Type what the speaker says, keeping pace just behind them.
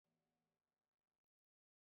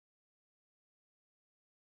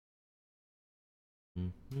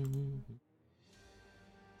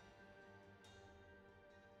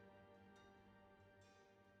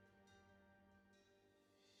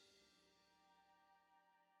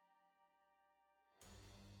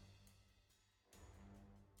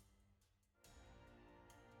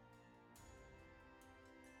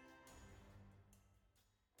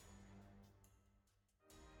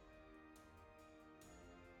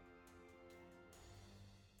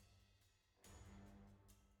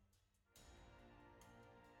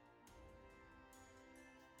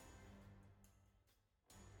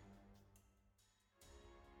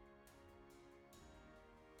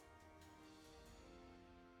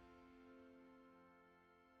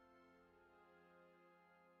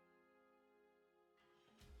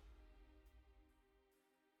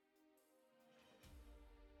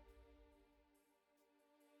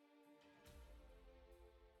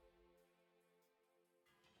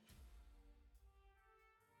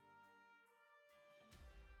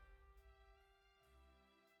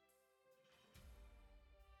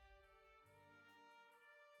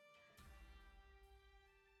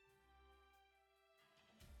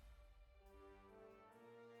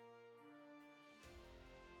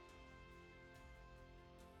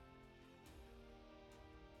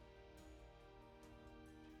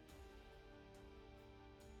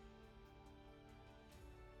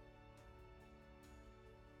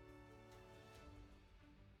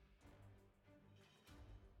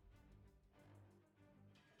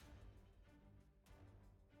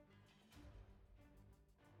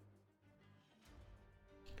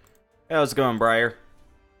Hey, how's it going, Briar?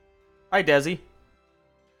 Hi, Desi.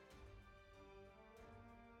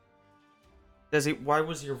 Desi, why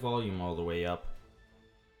was your volume all the way up?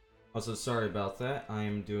 Also, sorry about that. I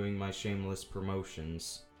am doing my shameless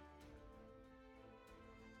promotions.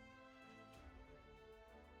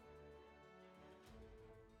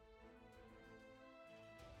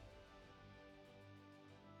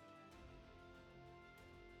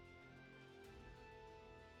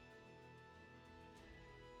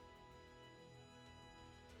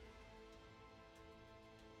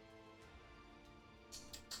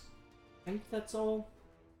 I think that's all.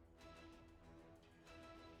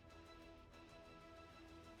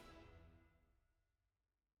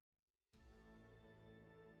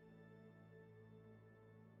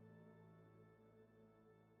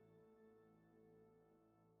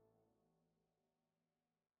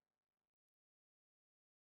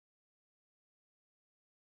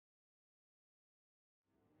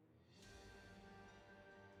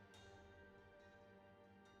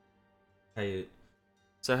 Hey,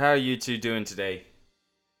 so how are you two doing today?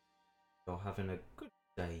 Y'all having a good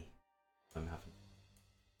day? I'm having.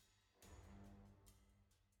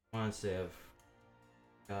 Honestly, I've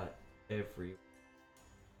got every.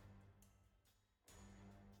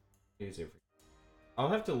 I'll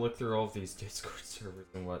have to look through all of these Discord servers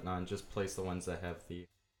and whatnot and just place the ones that have the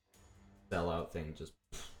sellout thing just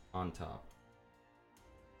on top.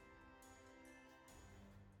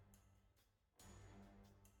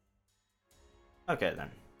 Okay then.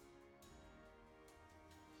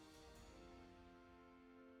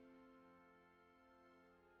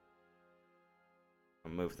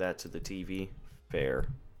 I'll move that to the TV. Fair.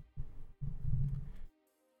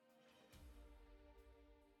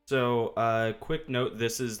 So, quick note,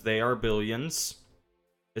 they are billions.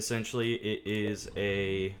 Essentially, it is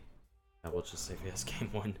a... we'll just say VS Game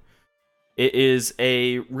 1. It is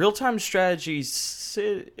a real-time strategy...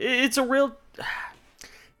 It's a real...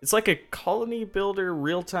 It's like a colony builder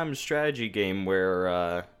real-time strategy game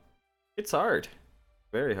where, it's hard.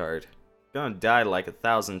 Very hard. You're gonna die like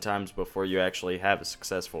 1,000 times before you actually have a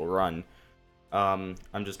successful run. I'm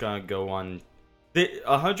just gonna go on...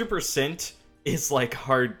 100% is like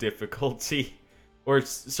hard difficulty. Or,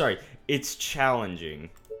 sorry, it's challenging.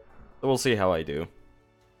 So we'll see how I do.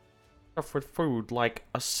 With food, like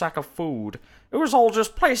a sack of food. It was all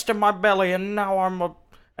just placed in my belly, and now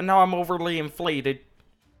I'm overly inflated.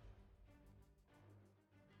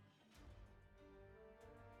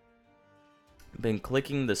 Been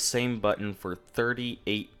clicking the same button for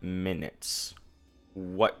 38 minutes.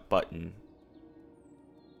 What button?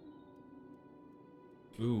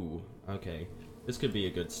 Ooh, okay. This could be a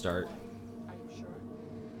good start. Are you sure?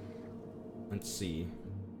 Let's see.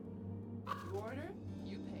 You order,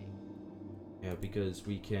 you pay. Yeah, because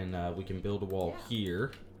we can build a wall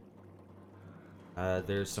here.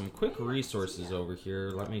 There's some quick resources over here.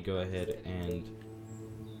 Let me go ahead and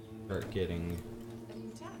start getting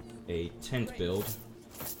a tent build.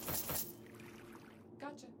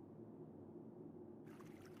 Gotcha.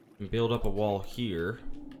 And build up a wall here.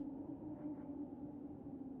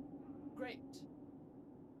 Great.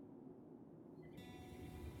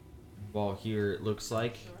 wall here, it looks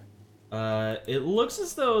like. Sure. It looks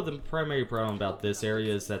as though the primary problem about this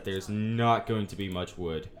area is that there's not going to be much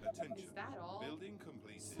wood. Is that all? Building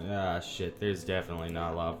completed. Ah, shit, there's definitely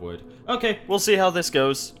not a lot of wood. Okay, we'll see how this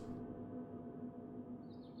goes.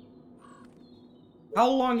 How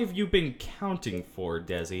long have you been counting for,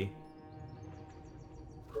 Desi?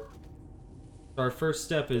 Our first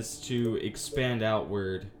step is to expand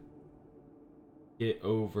outward. Get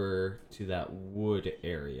over to that wood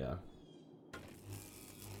area.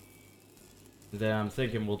 Then I'm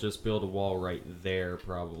thinking we'll just build a wall right there,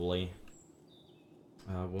 probably.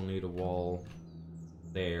 We'll need a wall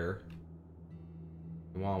there.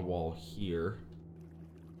 We want a wall here.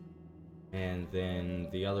 And then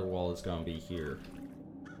the other wall is gonna be here.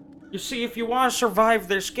 You see, if you want to survive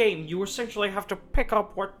this game, you essentially have to pick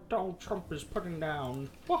up what Donald Trump is putting down.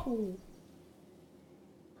 Wahoo!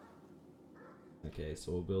 Okay,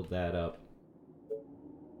 so we'll build that up.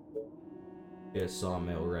 Get a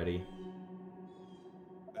sawmill ready.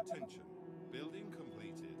 Attention. Building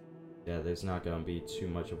completed. Yeah, there's not gonna be too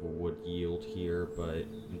much of a wood yield here, but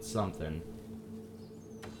it's something.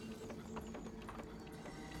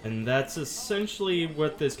 And that's essentially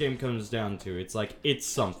what this game comes down to. It's like, it's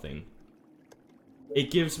something. It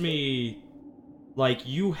gives me, like,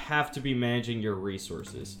 you have to be managing your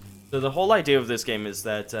resources. So the whole idea of this game is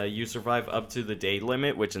that you survive up to the day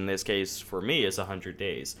limit, which in this case, for me, is 100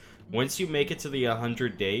 days. Once you make it to the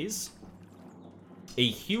 100 days, a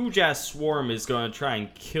huge-ass swarm is going to try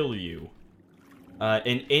and kill you.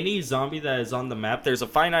 And any zombie that is on the map, there's a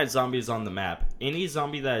finite zombies on the map. Any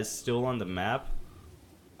zombie that is still on the map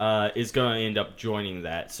is going to end up joining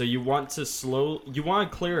that. So you want to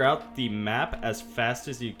clear out the map as fast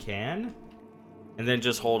as you can, and then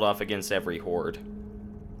just hold off against every horde.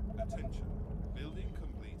 Attention. Building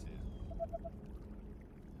completed.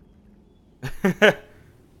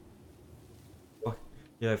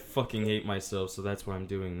 Yeah, I fucking hate myself, so that's what I'm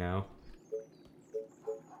doing now.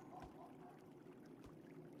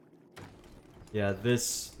 Yeah,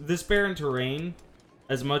 this barren terrain,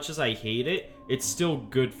 as much as I hate it, it's still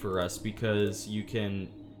good for us because you can...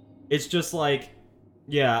 It's just like,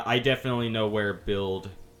 yeah, I definitely know where to build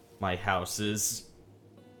my houses.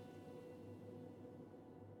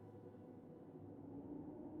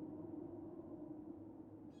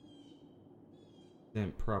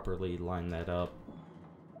 Didn't properly line that up.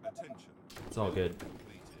 Attention. It's all good.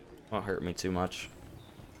 Completed. Won't hurt me too much.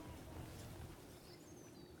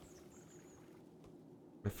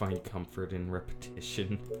 I find comfort in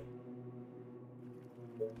repetition.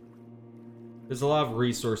 There's a lot of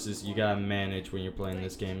resources you gotta manage when you're playing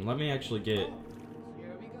this game. Let me actually get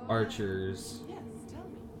Here we go. archers Yes, tell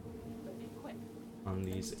me. But be quick. on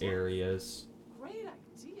these areas Great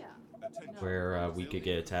idea. Attention. where we could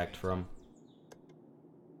get attacked from.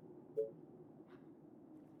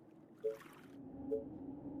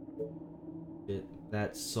 Get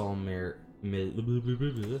that sawmill.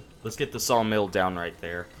 Let's get the sawmill down right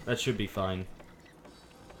there. That should be fine.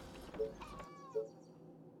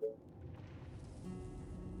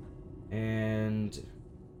 And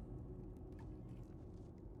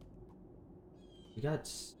we got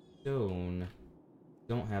stone.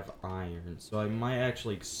 Don't have iron, so I might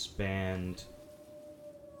actually expand.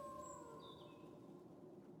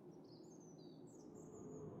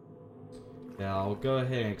 Yeah, I'll go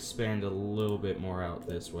ahead and expand a little bit more out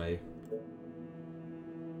this way.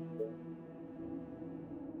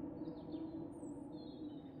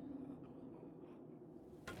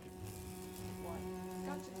 One.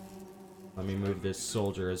 Gotcha. Let me move this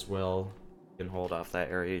soldier as well. Can hold off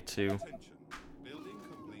that area too. Attention. Building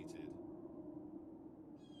completed.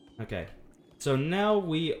 Okay, so now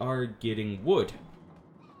we are getting wood.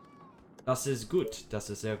 Das ist gut.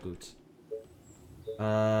 Das ist sehr gut.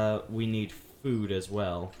 We need food as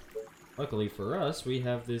well. Luckily for us, we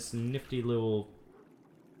have this nifty little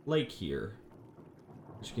lake here,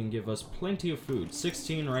 which can give us plenty of food.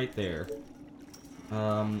 16 right there.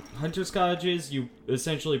 Hunter's cottages you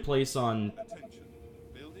essentially place on Attention.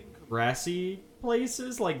 Building completed. grassy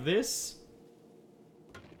places like this,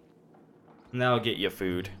 and that'll get you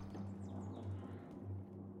food.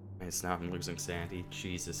 Nice, now I'm losing sanity.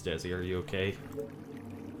 Jesus, Desi, are you okay?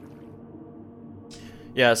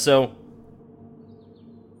 Yeah, so...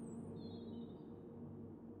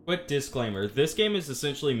 Quick disclaimer, this game is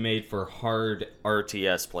essentially made for hard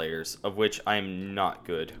RTS players, of which I'm not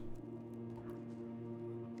good.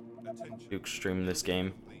 Attention. To extreme this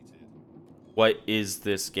game. Completed. What is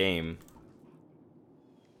this game?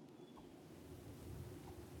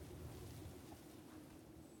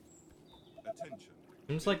 Attention.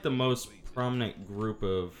 Seems like the most prominent group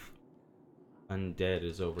of undead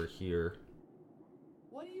is over here.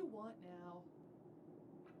 What do you want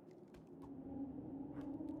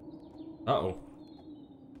now? Uh-oh.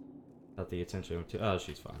 Got the attention of two. Oh,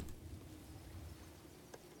 she's fine.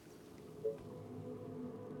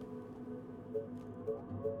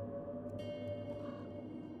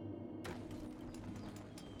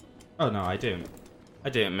 Oh no, I didn't. I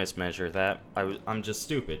didn't mismeasure that. I'm just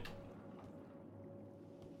stupid.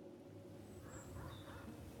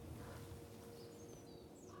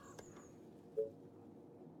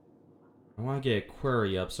 I want to get a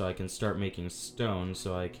quarry up so I can start making stone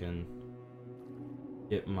so I can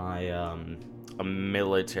get my a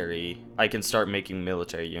military. I can start making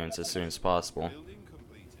military units as soon as possible. Building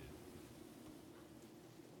completed.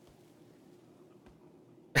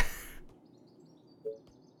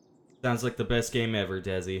 Sounds like the best game ever,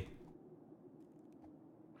 Desi.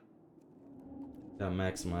 Gotta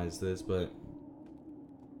maximize this, but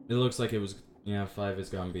it looks like it was. Yeah, 5 is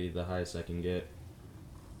gonna be the highest I can get.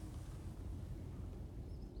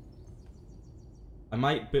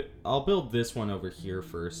 I'll build this one over here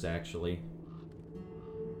first, actually.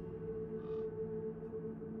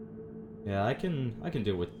 Yeah, I can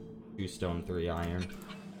deal with 2 stone, 3 iron.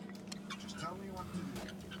 Just tell me what to do.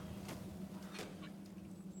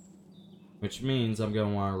 Which means I'm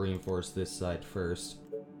gonna want to reinforce this side first.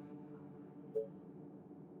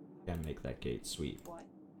 Gotta make that gate sweet. What?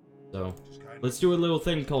 So, Just kind of let's do a little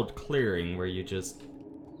thing called clearing, where you just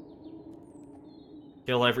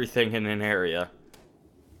kill everything in an area.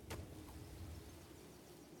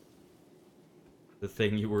 The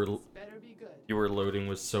thing you were Better be good. loading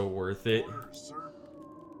was so worth it. orders, sir.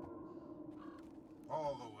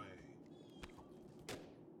 All the way.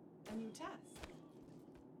 A new task.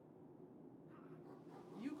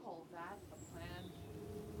 You call that a plan?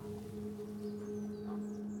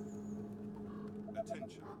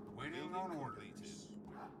 Attention. Waiting on orders.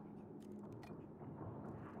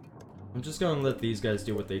 I'm just gonna let these guys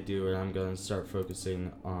do what they do, and I'm gonna start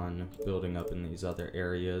focusing on building up in these other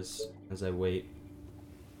areas as I wait.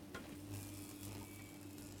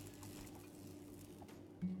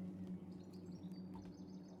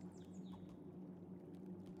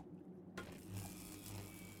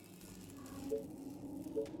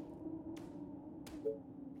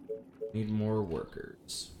 Need more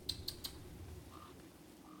workers.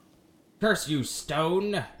 Curse you,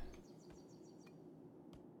 stone!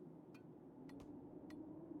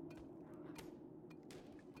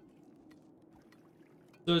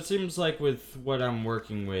 So it seems like with what I'm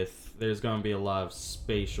working with, there's gonna be a lot of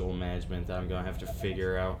spatial management that I'm gonna have to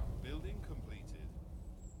figure out. Building completed.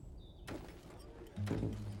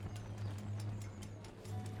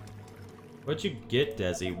 What'd you get,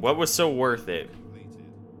 Desi? What was so worth it? Completed.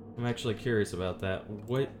 I'm actually curious about that.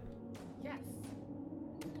 What? Yes.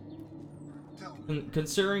 Tell me.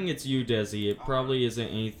 Considering it's you, Desi, it probably isn't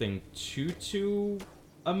anything too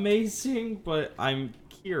amazing, but I'm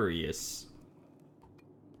curious.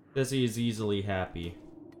 Desi is easily happy.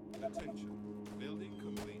 Attention. Building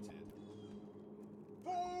completed.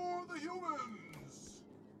 For the humans.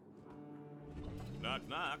 Knock,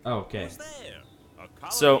 knock. Okay. Who's there? A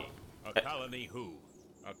colony. So- a colony who?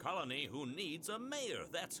 A colony who needs a mayor,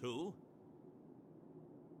 that's who.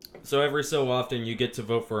 So every so often you get to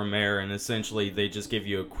vote for a mayor, and essentially they just give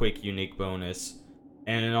you a quick unique bonus.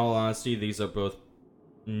 And in all honesty, these are both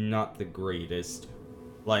not the greatest.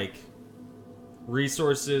 Like,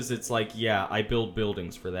 resources, it's like, yeah, I build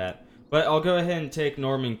buildings for that. But I'll go ahead and take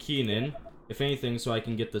Norman Keenan, if anything, so I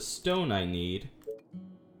can get the stone I need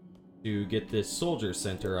to get this soldier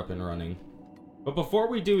center up and running. But before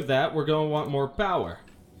we do that, we're gonna want more power.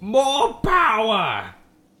 More power!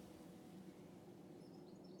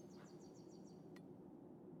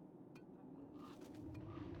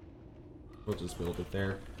 We'll just build it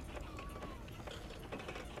there.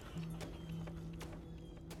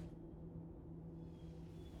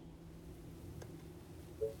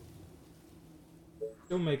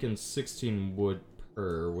 Still making 16 wood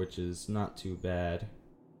per, which is not too bad.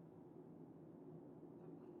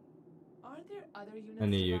 Aren't there other units? I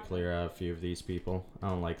need you to around? clear out a few of these people. I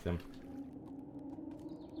don't like them.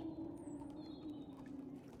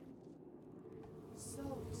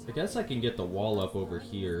 So, I guess I can get the wall up over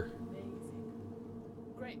here. Amazing.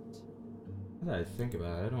 Great. Now that I think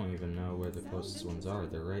about it, I don't even know where the closest ones are.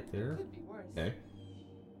 They're right there? Could be worse. Okay.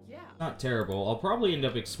 Yeah. Not terrible. I'll probably end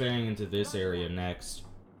up expanding into this area next.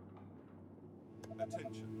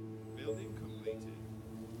 Attention. Building completed.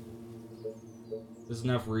 There's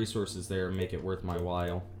enough resources there to make it worth my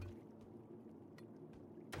while.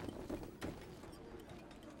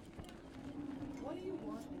 What do you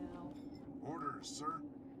want now? Orders, sir.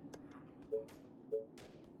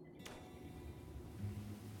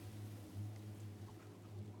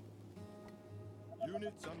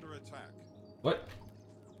 Units under attack. What?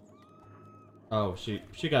 Oh,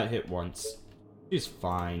 she got hit once. She's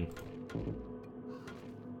fine.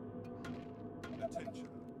 Attention.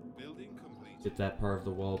 Building completed. Get that part of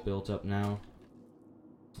the wall built up now.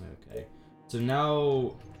 Okay. So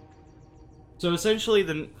now... So essentially,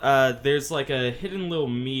 there's like a hidden little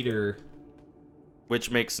meter which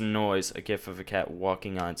makes noise, a gif of a cat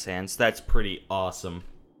walking on its hands. That's pretty awesome.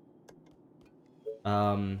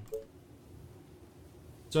 So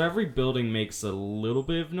every building makes a little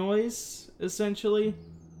bit of noise, essentially.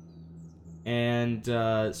 And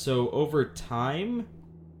so over time,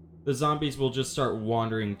 the zombies will just start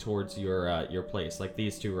wandering towards your place, like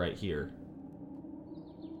these two right here.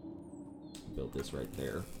 Build this right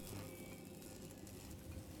there.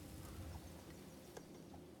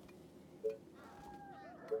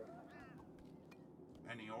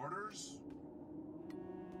 Any orders?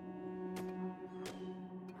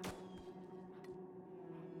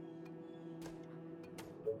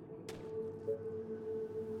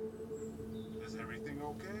 Is everything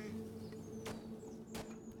okay?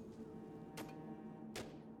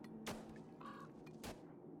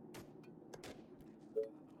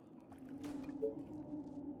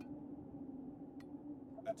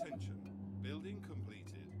 Attention. Building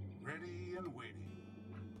completed. Ready and waiting.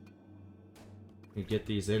 You get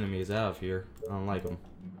these enemies out of here. I don't like them.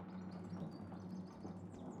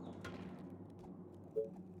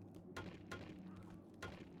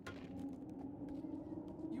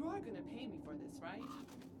 You are gonna pay me for this, right?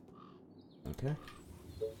 Okay.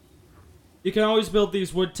 You can always build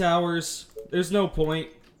these wood towers. There's no point.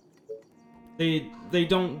 They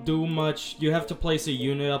don't do much. You have to place a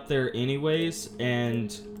unit up there anyways,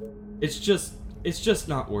 and it's just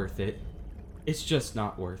not worth it. It's just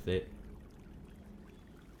not worth it.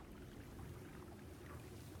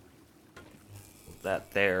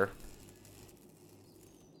 That there.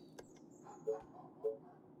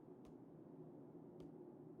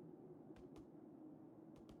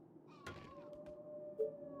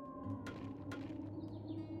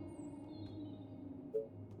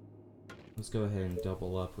 Let's go ahead and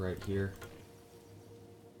double up right here.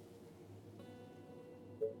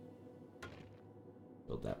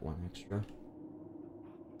 Build that one extra.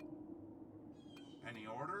 Any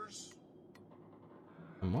orders?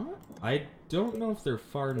 And what? I don't know if they're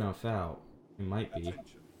far enough out. It might be.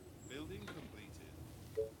 Attention. Building completed.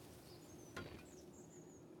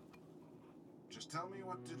 Just tell me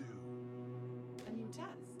what to do. A new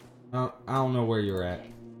task. I don't know where you're at.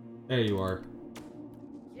 There you are.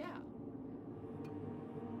 Yeah.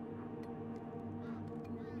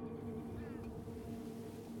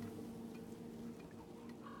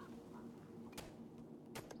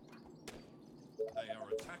 They are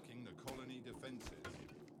attacking the colony defenses.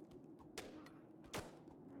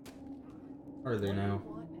 Are they What do now?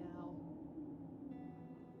 you want now?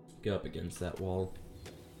 Get up against that wall.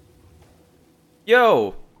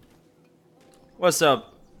 Yo! What's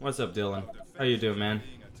up? What's up, Dylan? How you doing, man?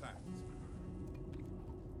 Being attacked.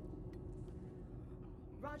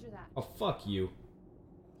 Roger that. Oh, fuck you.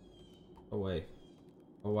 Away.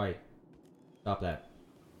 Away. Stop that.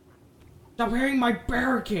 Stop hitting my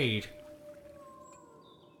barricade!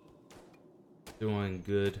 Doing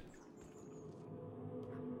good.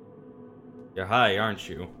 You're high, aren't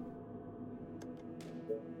you?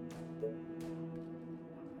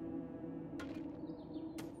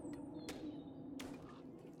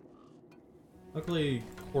 Luckily,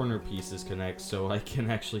 corner pieces connect, so I can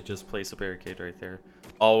actually just place a barricade right there.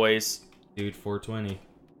 Always. Dude, 420.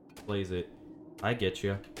 Plays it. I get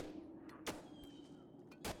you.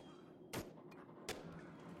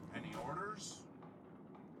 Any orders?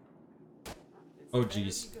 This Oh, better be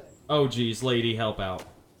jeez. good. Oh, jeez, lady, help out.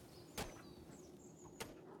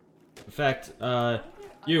 In fact, Are there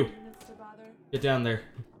you. other units to bother? Get down there.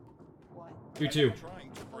 What? You too.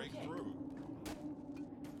 Trying to break Okay. through.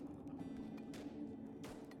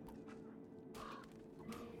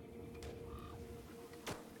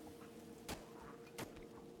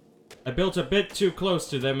 I built a bit too close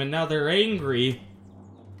to them, and now they're angry.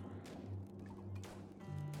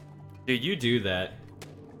 Dude, you do that.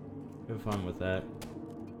 Have fun with that.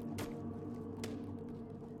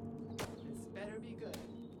 This better be good.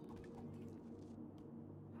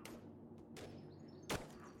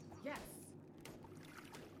 Yes.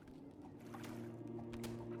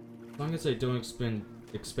 As long as I don't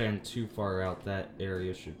expand too far out, that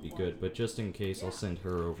area should be good. But just in case, I'll send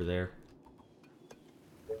her over there.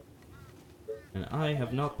 And I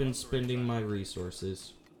have not been spending my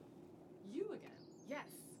resources. You again. Yes.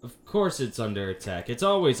 Of course it's under attack. It's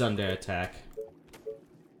always under attack.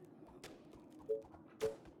 They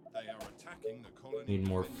are attacking the colony Need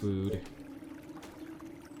more food.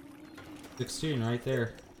 16 right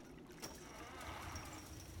there.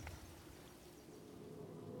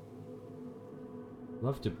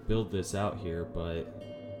 Love to build this out here, but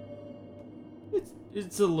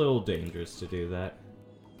it's a little dangerous to do that.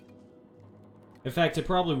 In fact, it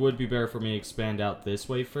probably would be better for me to expand out this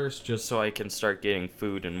way first, just so I can start getting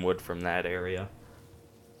food and wood from that area.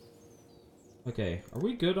 Okay, are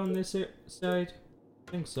we good on this side?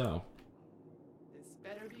 I think so. This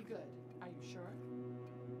better be good. Are you sure?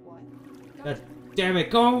 What? God Gotcha. damn it,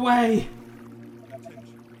 go away!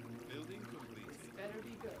 Attention. Building completed. This better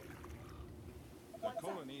be good. The What's up?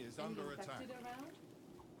 colony is Any under attack. infected around?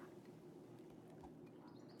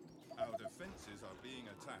 Our defenses are being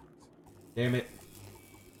attacked. Damn it.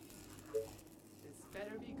 This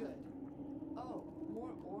better be good. Oh,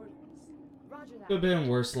 more orders. Roger that. Could have been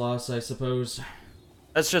worse loss, I suppose.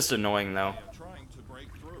 That's just annoying, though. They are trying to break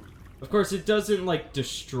through. Of course, it doesn't, like,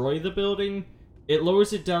 destroy the building. It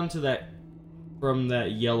lowers it down to that, from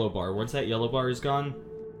that yellow bar. Once that yellow bar is gone,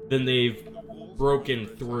 then they've The walls broken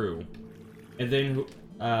through. And then,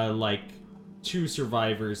 like, 2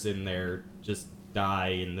 survivors in there just die,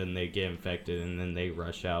 and then they get infected, and then they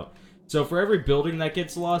rush out. So for every building that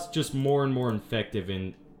gets lost, just more and more infected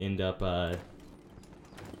end up,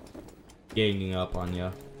 ganging up on you.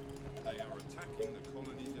 They are attacking the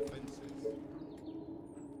colony defenses.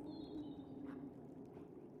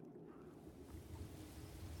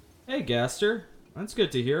 Hey, Gaster. That's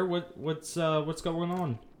good to hear. What's going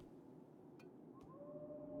on?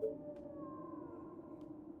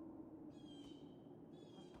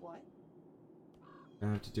 What? I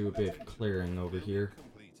have to do a bit of clearing over here.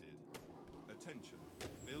 Completed. Attention.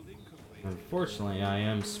 Building completed. Unfortunately, I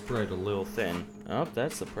am spread a little thin. Oh,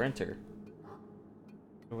 that's the printer.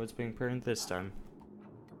 What's being printed this time?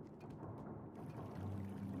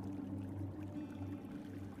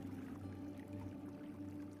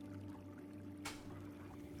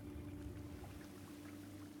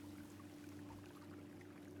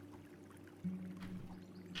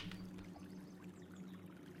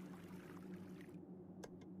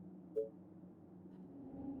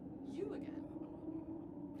 You again?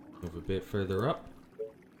 Move a bit further up.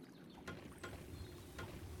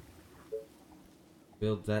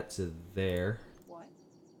 Build that to there. What?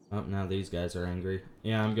 Oh, now these guys are angry.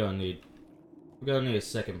 Yeah, I'm gonna need a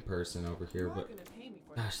second person over here, You are but gonna pay me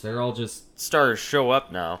for gosh, this. they're all just starting to show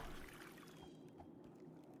up now.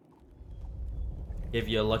 Give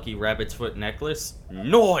you a lucky rabbit's foot necklace.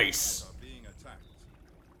 Nice. Are being attacked.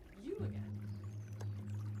 You again?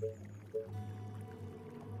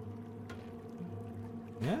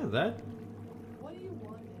 Yeah, that. What do you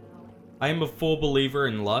want now? I am a full believer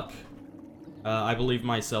in luck. I believe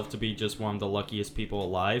myself to be just one of the luckiest people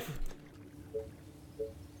alive.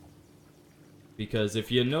 Because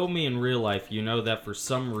if you know me in real life, you know that for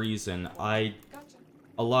some reason, Gotcha.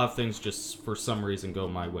 a lot of things just for some reason go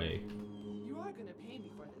my way. You are gonna pay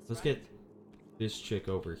me for this, Let's right? get this chick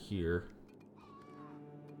over here.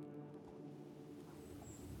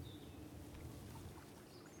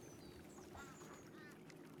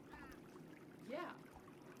 Yeah.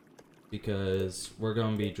 Because we're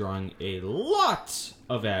going to be drawing a lot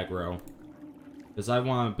of aggro. Because I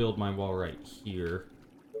want to build my wall right here.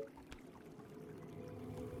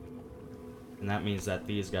 And that means that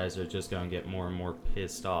these guys are just going to get more and more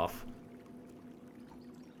pissed off.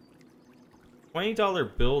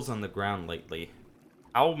 $20 bills on the ground lately.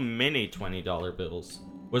 How many $20 bills?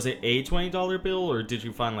 Was it a $20 bill, or did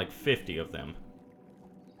you find like 50 of them?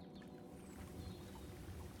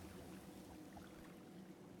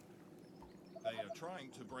 They are trying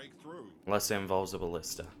to break through. Unless it involves a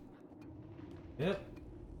ballista. Yep.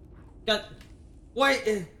 Got...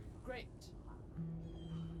 Wait! Great.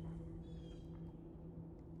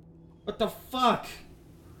 What the fuck?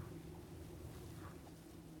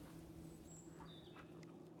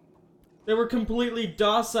 They were completely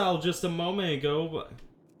docile just a moment ago, but...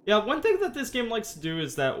 Yeah, one thing that this game likes to do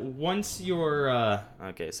is that once you're,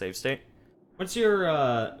 okay, save state. Once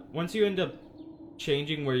you end up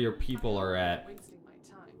changing where your people are at, Wasting my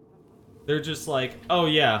time. they're just like, oh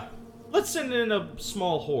yeah, let's send in a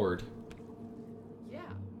small horde. Yeah.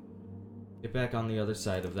 Get back on the other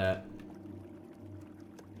side of that.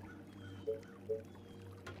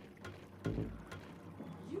 You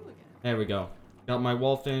again. There we go. Got my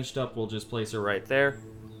wall finished up, we'll just place her right there.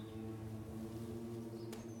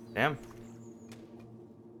 Damn.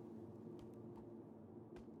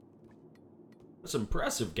 That's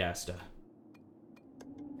impressive, Gasta.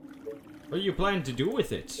 What do you plan to do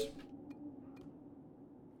with it?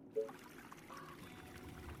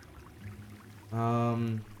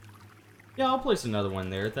 Yeah, I'll place another one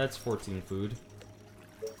there. That's 14 food.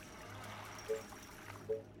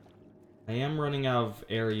 I am running out of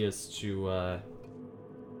areas to,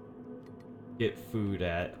 get food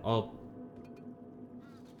at. I'll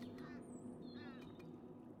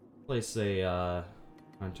place a,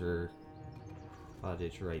 hunter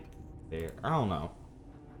cottage right there. I don't know.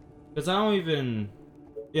 Because I don't even...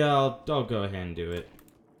 Yeah, I'll go ahead and do it.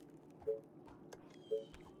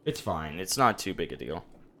 It's fine. It's not too big a deal.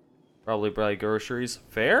 Probably buy groceries.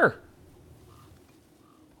 Fair.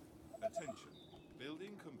 Attention. Building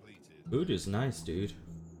completed. Food is nice, dude.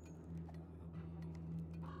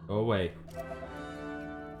 Go away. The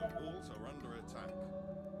walls are under attack.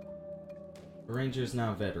 The Ranger's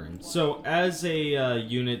now a veteran. So, as a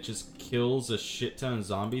unit just kills a shit ton of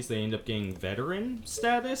zombies, they end up getting veteran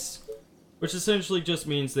status, which essentially just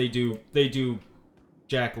means they do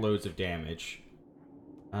jack loads of damage.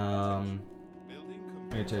 Building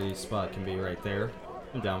Military spot can be right there.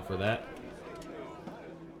 I'm down for that.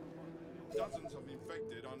 Dozens of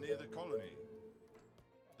infected are near the colony.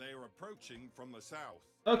 They are approaching from the south.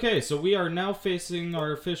 Okay, so we are now facing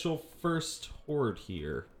our official first horde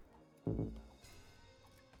here. Do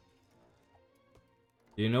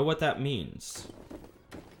you know what that means?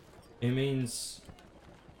 It means...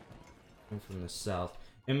 I'm from the south.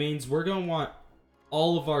 It means we're gonna want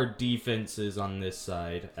all of our defenses on this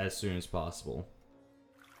side as soon as possible.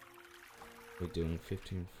 We're doing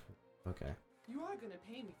 15... Okay. You are gonna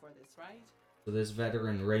pay me for this, right? So this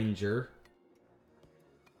veteran ranger...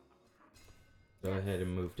 Go ahead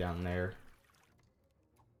and move down there.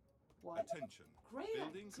 What? Attention. Great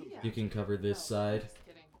Building idea. complete. You can cover this No, side. just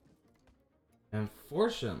kidding.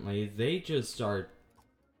 Unfortunately, they just are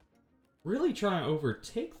really trying to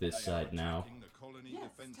overtake this They are side now. attacking the colony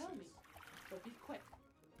Yes, defenses. tell me. But be quick.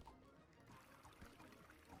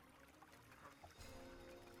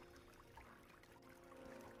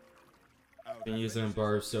 Our Been using a defenses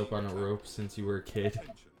bar are of soap being on a attacked. rope since you were a kid.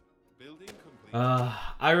 Attention. Building complete.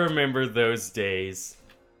 I remember those days.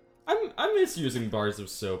 I miss using bars of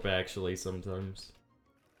soap actually sometimes.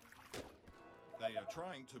 They are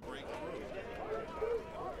trying to break through.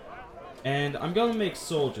 And I'm gonna make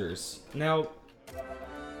soldiers. Now,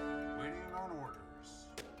 Waiting on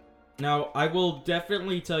orders. I will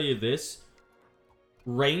definitely tell you this.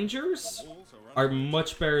 Rangers Walls are under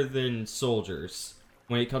much better than soldiers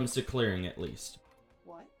when it comes to clearing at least.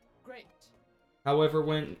 What? Great. However,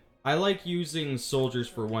 when I like using soldiers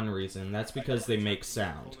for one reason, that's because they make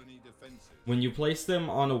sound. colony defenses. When you place them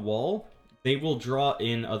on a wall, they will draw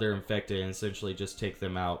in other infected and essentially just take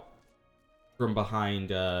them out from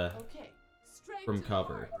behind, Okay. Straight from to the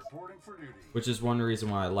cover. heart. Reporting for duty. Which is one reason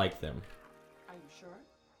why I like them. Are you sure?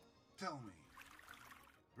 Tell me.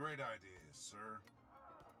 Great ideas, sir.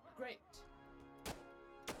 Great.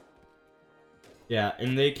 Yeah,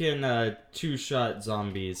 and they can, two-shot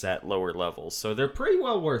zombies at lower levels, so they're pretty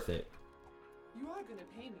well worth it. You are gonna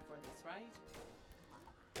pay me for this,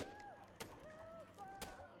 right?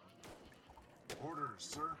 Orders,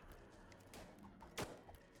 sir.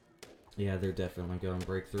 Yeah, they're definitely going to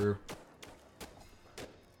break through.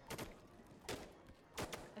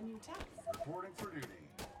 A new task. Reporting for duty.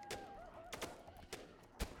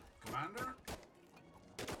 Commander?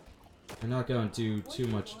 They're not going to do too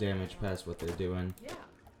much damage past what they're doing. Yeah.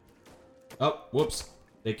 Oh, whoops.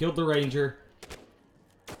 They killed the ranger.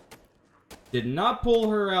 Did not pull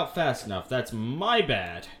her out fast enough. That's my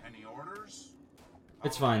bad. Any orders?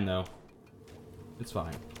 It's fine, though. It's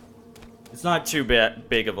fine. It's not too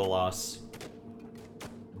big of a loss.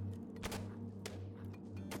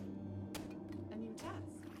 A new task.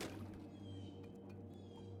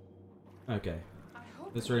 Okay. I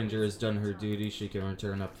hope This it ranger has is done her time. duty. She can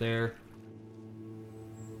return up there.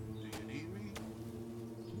 Do you need me?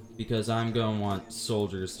 Because I'm going to want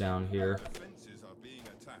soldiers down here. Defenses are being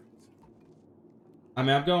attacked. I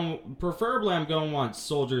mean, preferably I'm going to want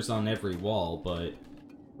soldiers on every wall, but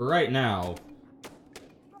for right now,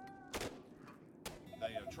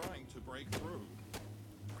 They are trying to break through.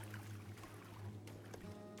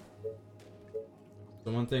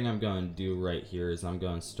 the one thing I'm going to do right here is I'm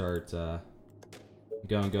going to start, I'm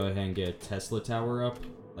going to go ahead and get a Tesla tower up,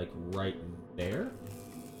 like right there.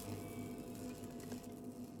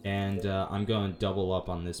 And I'm going to double up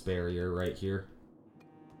on this barrier right here.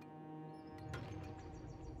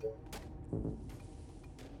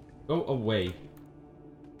 Go away.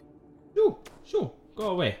 Shoo,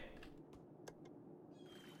 go away.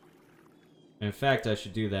 In fact, I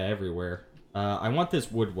should do that everywhere. I want this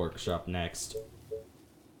wood workshop next.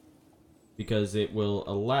 Because it will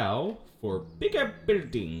allow for bigger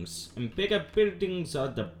buildings. And bigger buildings are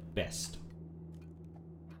the best.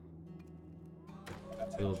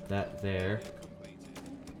 build that there. Completed.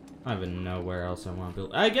 I don't even know where else I want to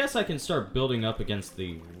build. I guess I can start building up against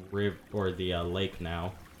the river or the lake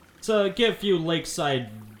now. So get a few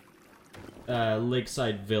lakeside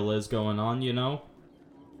villas going on, you know.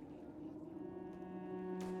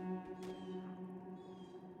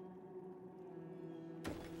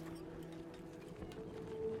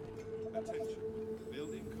 Attention.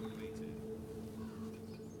 Building completed.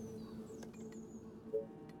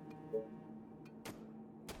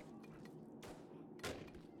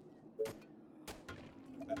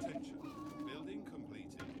 Attention. Building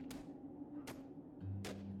completed.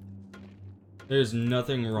 There's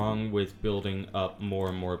nothing wrong with building up more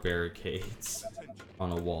and more barricades Attention.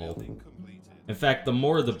 on a wall. Building completed. In fact, the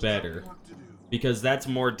more the better, because that's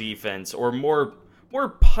more defense or more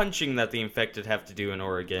punching that the infected have to do in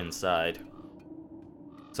order to get inside.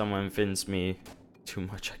 Someone offends me too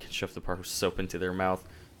much, I can shove the bar of soap into their mouth.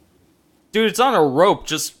 Dude, it's on a rope.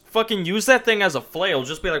 Just fucking use that thing as a flail.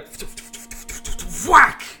 Just be like,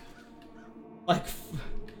 whack! Like,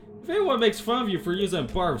 if anyone makes fun of you for using a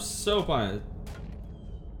bar of soap on it,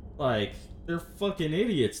 like, they're fucking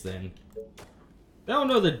idiots then. They don't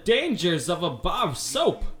know the dangers of a bar of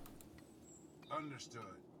soap. Understood.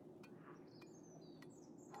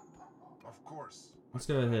 Of course. Let's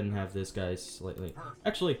go ahead and have this guy slightly.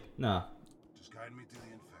 Actually, nah. Just guide me to the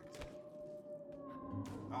infected.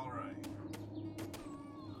 All right.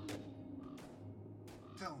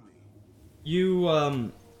 Tell me.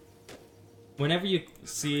 You, whenever you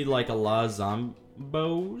see, like, a lot of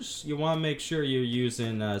zombos, you want to make sure you're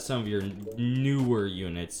using, some of your newer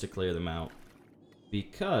units to clear them out.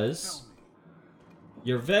 Because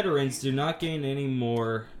your veterans do not gain any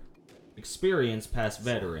more experience past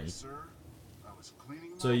veteran. Sir, I was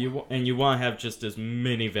cleaning So you want to have just as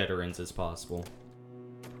many veterans as possible.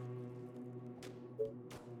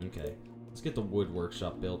 Okay, let's get the wood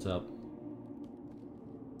workshop built up.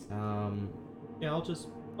 Yeah, I'll just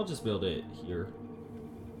build it here.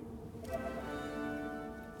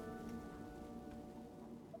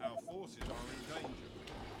 Our forces are in danger.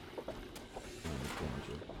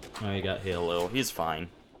 Oh, he got hit a little. He's fine.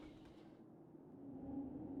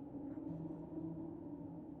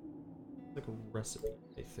 Like a recipe,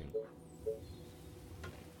 I think.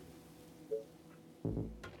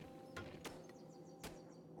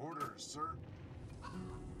 Orders, sir.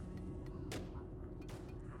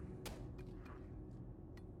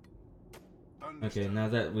 Okay, now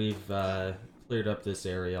that we've cleared up this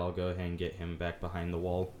area, I'll go ahead and get him back behind the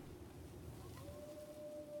wall.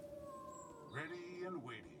 Ready and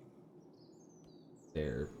waiting.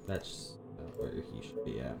 There, that's where he should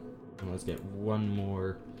be at. And let's get one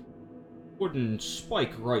more wooden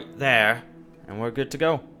spike right there, and we're good to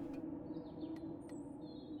go.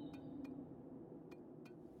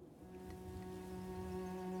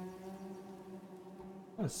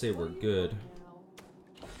 Let's say we're good.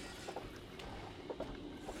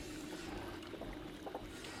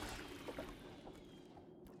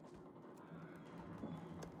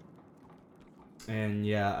 And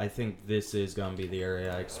yeah, I think this is gonna be the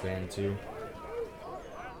area I expand to.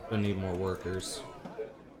 Gonna need more workers.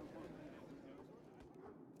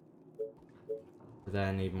 For that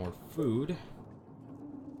I need more food.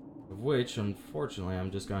 Of which, unfortunately,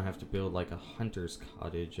 I'm just gonna have to build like a hunter's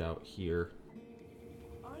cottage out here.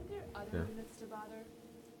 Aren't there other Here. units to bother?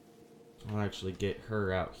 I'll actually get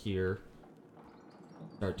her out here.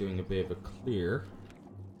 Start doing a bit of a clear.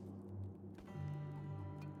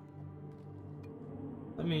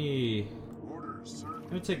 Let me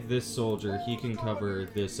take this soldier. He can cover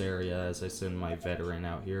this area as I send my veteran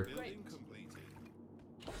out here. Building completed.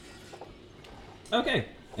 Okay,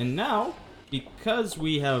 and now, because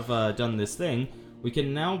we have done this thing, we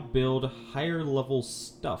can now build higher level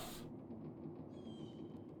stuff.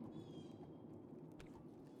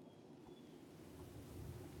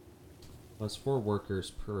 Plus 4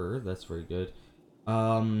 workers per, that's very good.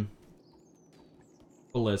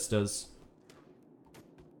 Ballistas.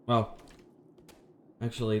 Well,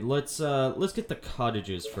 actually, let's get the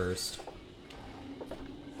cottages first.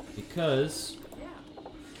 Because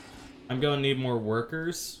I'm gonna need more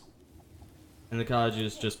workers. And the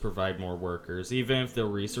cottages just provide more workers. Even if the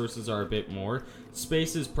resources are a bit more,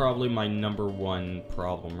 space is probably my #1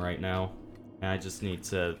 problem right now. And I just need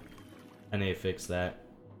to fix that.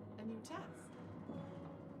 A new task.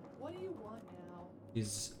 What do you want now?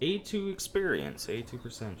 She's A2 experience,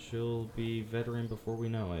 82%. She'll be veteran before we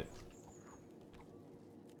know it.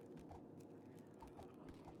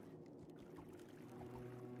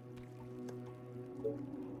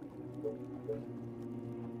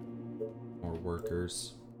 More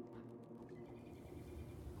workers.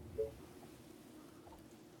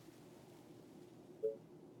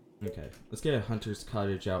 Okay, let's get a hunter's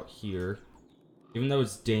cottage out here. Even though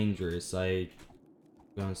it's dangerous, I'm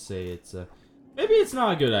gonna say it's a... Maybe it's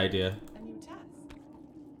not a good idea. A new test.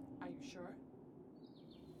 Are you sure?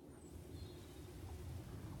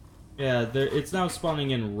 Yeah, it's now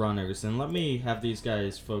spawning in runners, and let me have these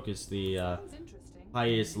guys focus the Sounds interesting.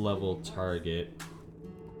 highest level target.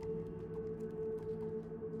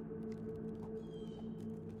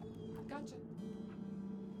 Gotcha.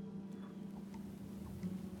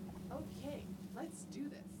 Okay, let's do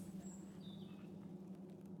this.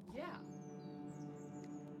 Yeah.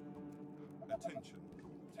 Attention.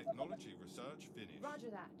 Technology research finished. Roger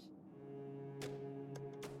that.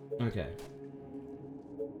 Okay.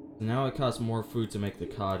 So now it costs more food to make the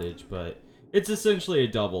cottage, but it's essentially a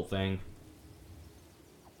double thing.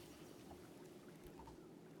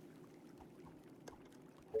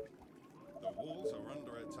 The walls are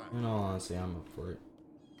under attack. In all honesty, I'm up for it.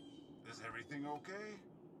 Is everything okay?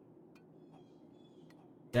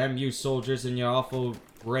 Damn you soldiers in your awful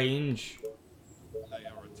range. They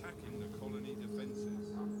are attacking the colony defenses.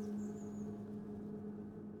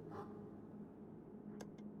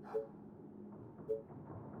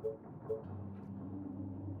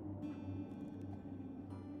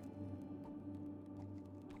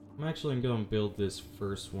 I'm actually going to build this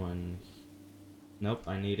first one. Nope,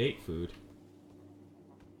 I need 8 food.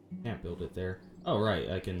 Can't build it there. Oh, right,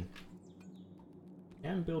 I can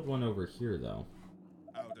build one over here, though.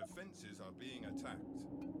 Our defenses are being attacked.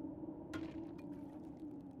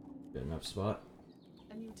 Good enough spot.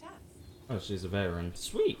 A new test. Oh, she's a veteran.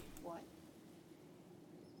 Sweet! What?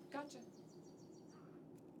 Gotcha.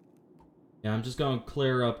 Yeah, I'm just going to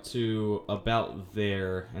clear up to about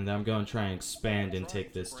there, and then I'm going to try and expand and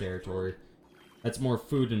take this territory. That's more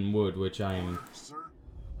food and wood, which I am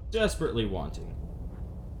desperately wanting.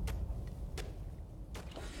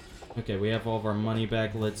 Okay, we have all of our money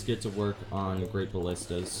back. Let's get to work on Great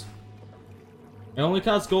Ballistas. It only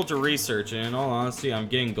costs gold to research, and in all honesty, I'm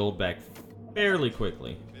getting gold back fairly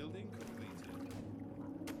quickly. Building completed.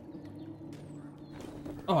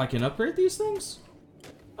 Oh, I can upgrade these things?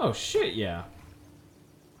 Oh, shit, yeah.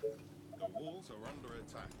 The walls are under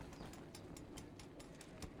attack.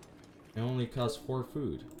 It only costs 4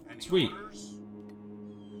 food. Sweet.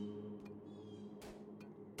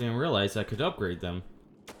 Didn't realize I could upgrade them.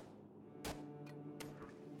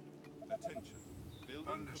 Attention.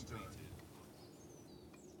 Building completed.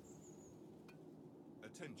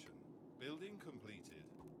 Attention. Building completed.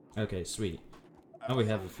 Okay, sweet. Now we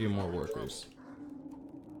have a few more workers.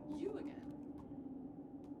 You again.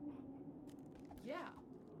 Yeah.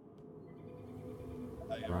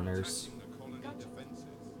 They are Runners. attacking the colony Gotcha. defenses.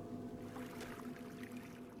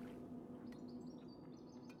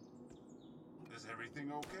 Is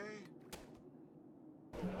everything okay?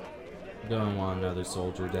 Don't want another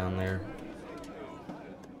soldier down there.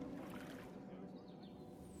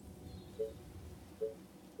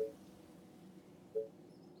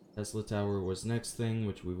 Tesla Tower was next thing,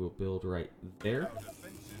 which we will build right there. Our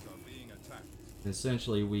defenses are being attacked.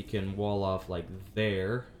 Essentially, we can wall off like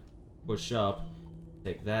there, push up,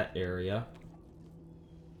 take that area.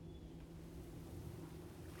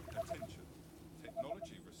 Attention.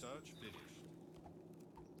 Technology research finished.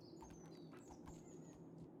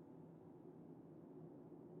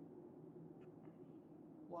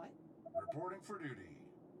 What? Reporting for duty.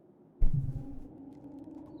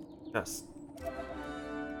 Yes.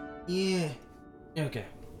 Yeah. Okay.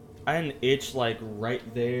 I had an itch like right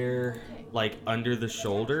there, like under the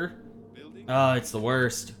shoulder. Building Ah, it's the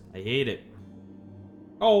worst. I hate it.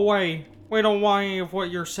 Oh, wait. We don't want any of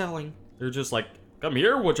what you're selling. They're just like, come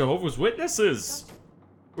here, we're Jehovah's Witnesses.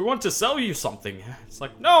 We want to sell you something. It's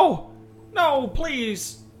like, no! No,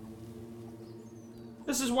 please!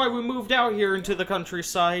 This is why we moved out here into the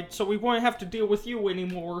countryside, so we won't have to deal with you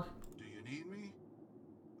anymore. Do you need me?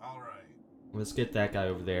 Alright. Let's get that guy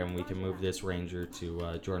over there, and we can move this ranger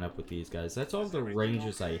to join up with these guys. That's all the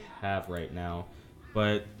rangers I have right now.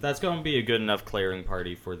 But that's going to be a good enough clearing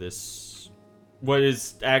party for this, what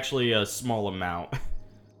is actually a small amount.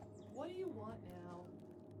 What do you want now?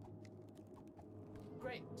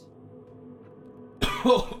 Great.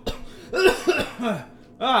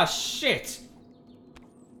 Ah, shit!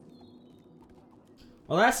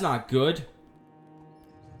 Well, that's not good.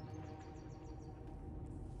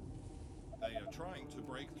 They are trying to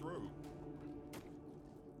break through.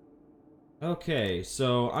 Okay,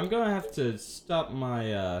 so I'm gonna have to stop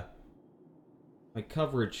my my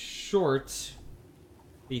coverage short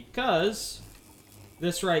because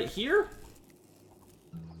this right here,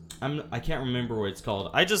 I can't remember what it's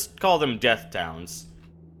called. I just call them death towns.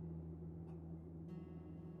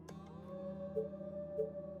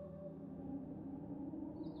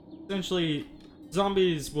 Essentially,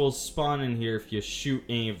 zombies will spawn in here if you shoot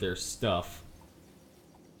any of their stuff.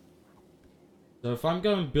 So if I'm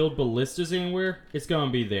going to build ballistas anywhere, it's going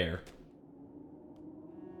to be there.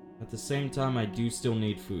 At the same time, I do still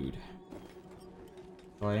need food.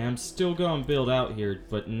 So I am still going to build out here,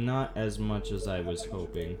 but not as much as I was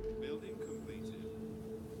hoping. Building completed.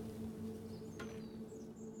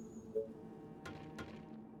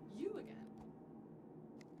 You again.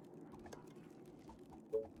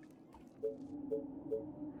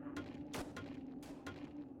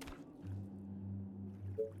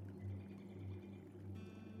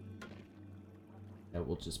 Yeah,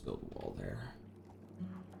 we'll just build a wall there.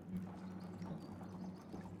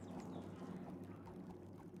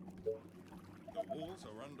 The walls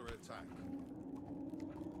are under attack.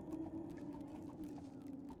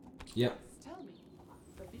 Yep. Tell me,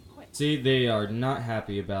 but be quick. See, they are not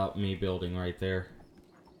happy about me building right there.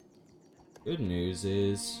 Good news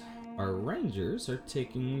is, our rangers are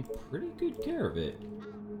taking pretty good care of it.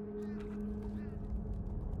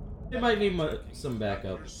 They might need some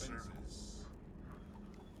backup. Defenses.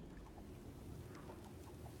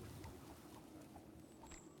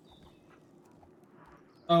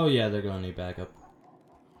 Oh yeah, they're gonna need backup.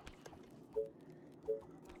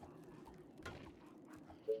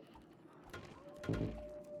 You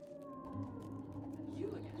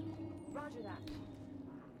again. Roger that.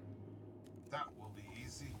 That will be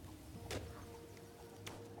easy.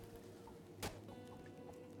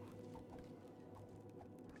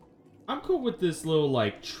 I'm cool with this little,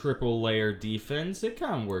 like, triple layer defense. It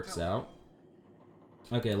kind of works out.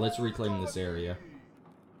 Okay, let's reclaim this area.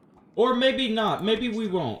 Or maybe not. Maybe we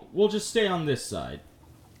won't. We'll just stay on this side.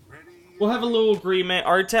 We'll have a little agreement.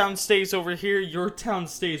 Our town stays over here. Your town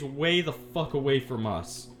stays way the fuck away from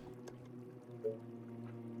us.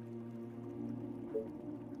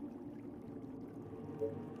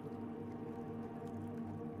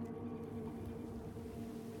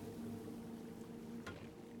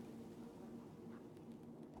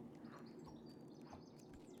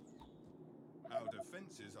 Our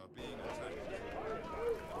defenses are being attacked.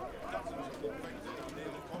 Dozens of infected are near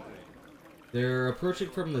the colony. They're approaching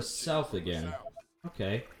from the south again. South.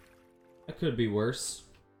 Okay. That could be worse.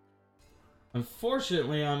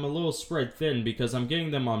 Unfortunately, I'm a little spread thin because I'm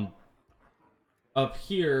getting them on up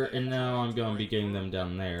here, and now I'm going to be getting them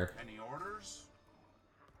down there. Any orders?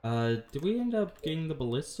 Did we end up getting the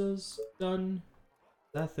ballistas done?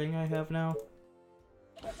 That thing I have now?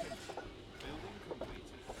 Building completed.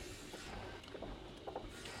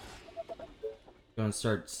 Gonna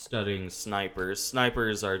start studying snipers.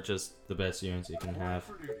 Snipers are just the best units you can have.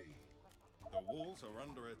 For duty. The walls are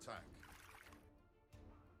under attack.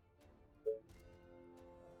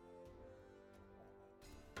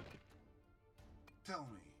 Tell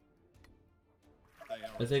me.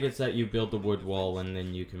 I think it's that you build the wood wall and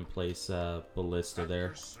then you can place a ballista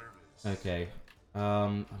there. Okay.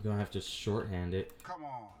 I'm gonna have to shorthand it. Come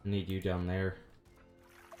on. I need you down there.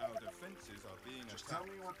 Our defenses are being attacked. Just tell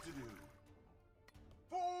me what to do.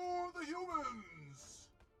 For the humans.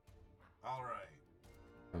 All right.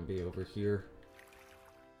 I'm gonna be over here.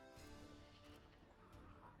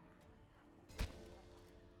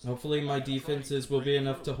 Hopefully my defenses will be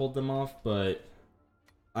enough to hold them off, but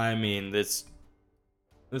I mean this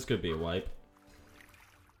could be a wipe.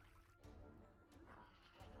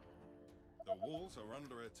 The walls are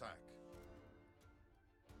under attack.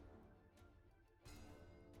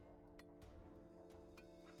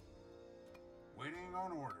 Waiting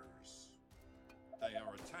on orders. They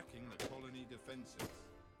are attacking the colony defenses.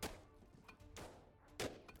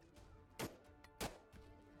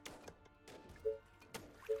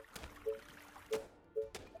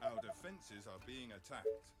 Our defenses are being attacked.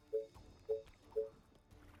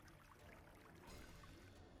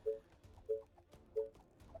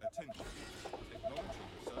 Attention. Technology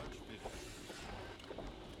research finished.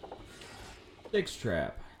 Six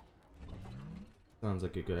trap. Sounds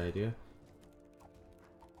like a good idea.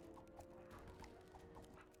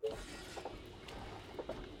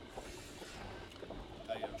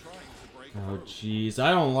 They are trying to break Oh through. jeez,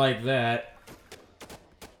 I don't like that.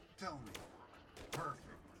 Tell me. Perfect.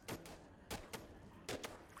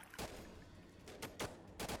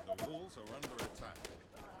 The walls are under attack.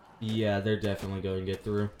 Yeah, they're definitely going to get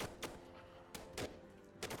through.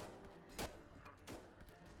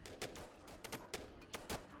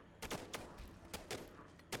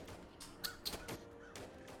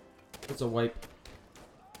 It's a wipe.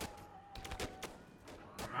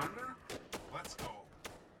 Commander, let's go.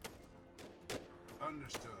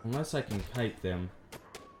 Understood. Unless I can kite them.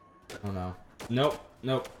 Oh no. Nope,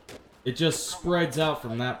 nope. It just spreads out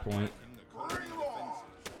from that point. In the colony defenses.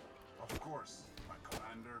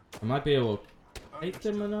 I might be able to fight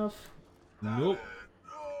them enough. Nope.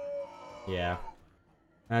 Yeah.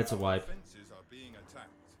 That's a Our wipe. defenses are being attacked.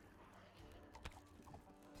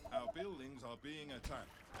 Our buildings are being attacked.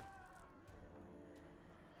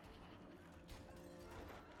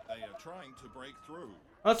 They are trying to break through.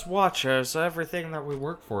 Let's watch as everything that we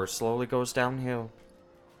work for slowly goes downhill.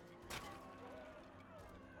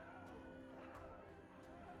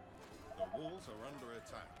 The walls are under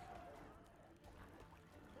attack.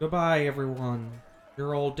 Goodbye, everyone.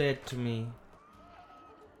 You're all dead to me.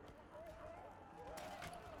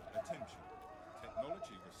 Attention.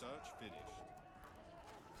 Technology research finished.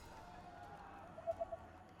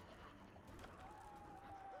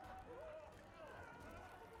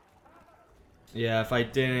 Yeah, if I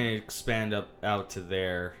didn't expand out to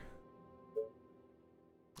there,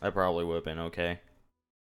 I probably would have been okay.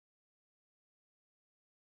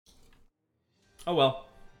 Oh well,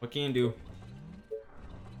 what can you do?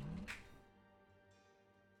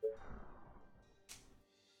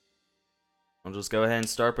 I'll just go ahead and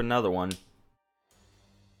start up another one.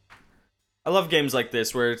 I love games like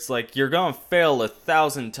this where it's like you're gonna fail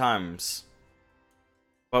 1,000 times.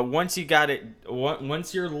 But once you got it,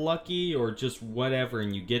 once you're lucky or just whatever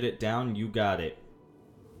and you get it down, you got it.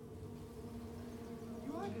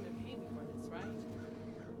 You are gonna pay me for this, right?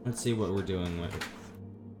 Let's see what we're doing with it.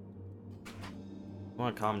 I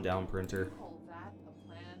want to calm down, printer. You call that a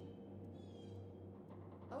plan?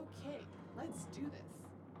 Okay, let's do this.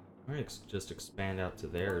 I'm gonna just expand out to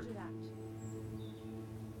there. Roger that.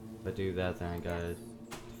 If I do that, then I gotta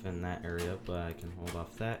defend that area, but I can hold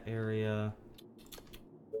off that area.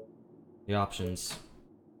 The options.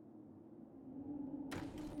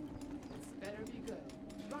 This better be good.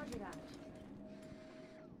 Roger that.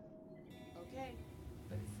 Okay,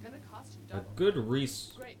 but it's gonna cost you A double. good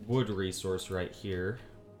wood resource right here.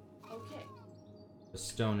 Okay, A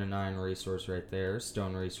stone and iron resource right there.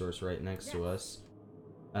 Stone resource right next to us.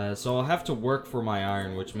 So I'll have to work for my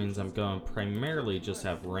iron, which means I'm going to primarily just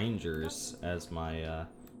have rangers as my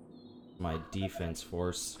my defense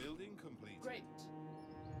force. Building completed. great.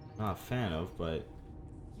 Not a fan of, but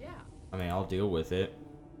Yeah, I mean I'll deal with it.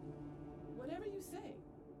 whatever you say,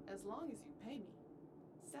 as long as you pay me.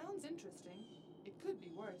 Sounds interesting. It could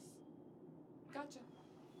be worse. Gotcha.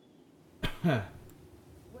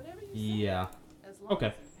 Whatever you say, Yeah. as long Okay.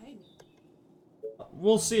 as you pay me.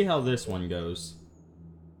 We'll see how this one goes.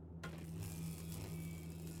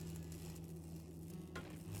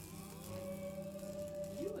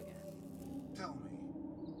 You again. Tell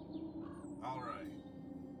me. All right.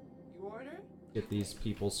 You order? Get these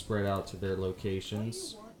people spread out to their What do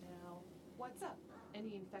locations. you want now? What's up?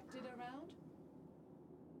 Any infected around?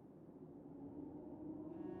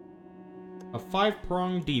 A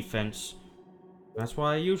 5-pronged defense. That's what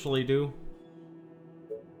I usually do.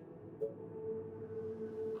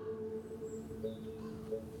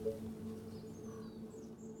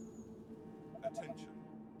 Attention.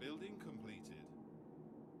 Building completed.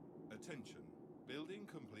 Attention. Building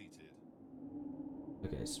completed.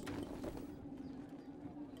 Okay, so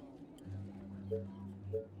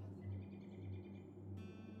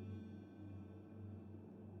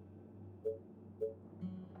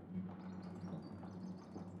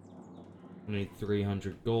I need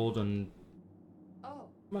 300 gold and Oh,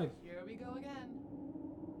 my here we go again.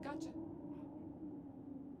 Gotcha.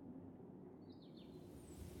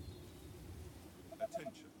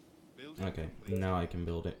 Attention. Building okay, completed. now I can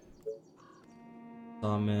build it.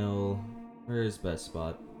 Sawmill. Where is best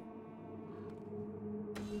spot?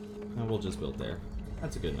 And we'll just build there.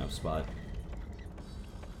 That's a good enough spot.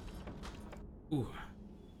 Ooh.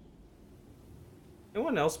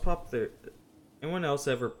 Anyone else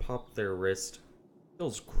ever pop their wrist?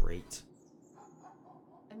 Feels great.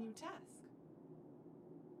 A new task.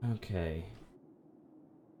 Okay.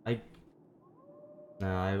 I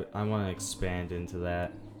want to expand into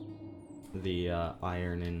that. The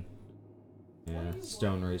iron and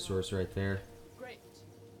stone resource right there. Great.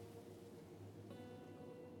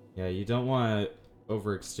 Yeah, you don't want to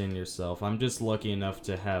overextend yourself. I'm just lucky enough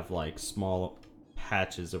to have like small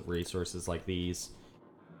patches of resources like these.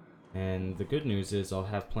 And the good news is I'll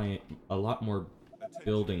have a lot more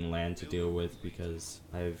building land to deal with because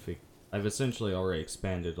I've essentially already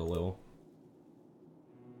expanded a little.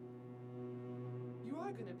 You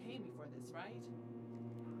are gonna pay me for this, right?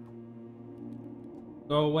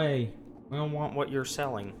 Go away. We don't want what you're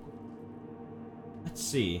selling. Let's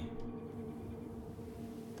see.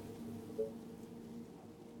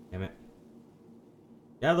 Damn it.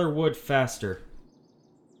 Gather wood faster.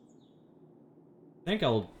 I think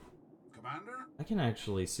Commander? I can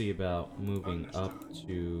actually see about moving up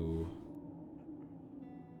to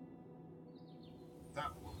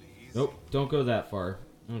Nope, don't go that far.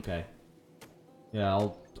 Okay. Yeah,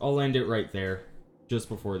 I'll end it right there. Just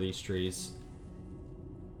before these trees.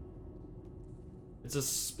 It's a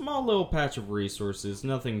small little patch of resources,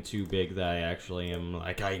 nothing too big that I actually am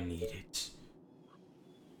like, I need it.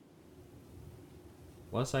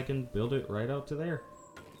 Plus, I can build it right out to there.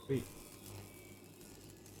 Sweet.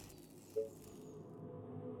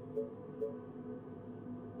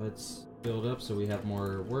 Let's build up so we have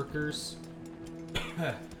more workers.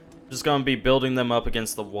 Just gonna be building them up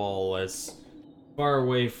against the wall as far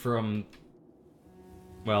away from,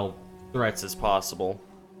 well, threats as possible.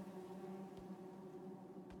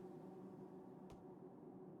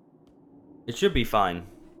 It should be fine.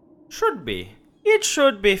 Should be. It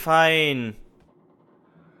should be fine.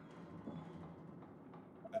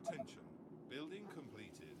 Attention. Building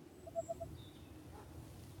completed.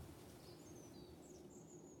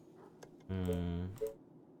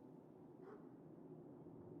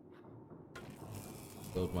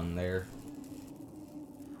 Build one there.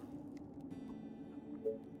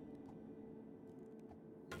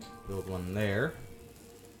 Build one there.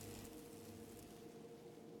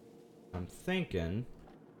 I'm thinking,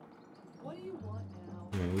 What do you want now?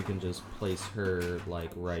 I mean, we can just place her,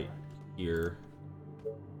 like, right here.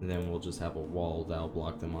 And then we'll just have a wall that'll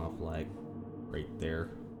block them off, like, right there.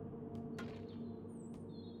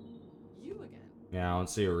 You again? Yeah, I don't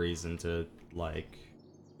see a reason to, like,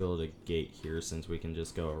 build a gate here since we can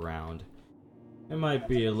just go around. It might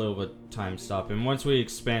be a little bit time stopping. Once we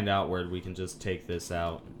expand outward, we can just take this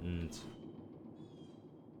out, and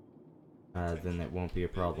then it won't be a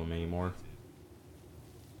problem anymore.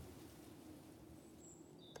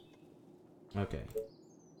 Okay.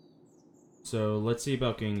 So let's see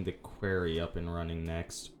about getting the quarry up and running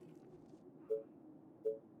next.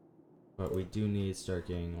 But we do need to start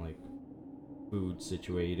getting, like, food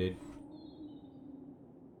situated.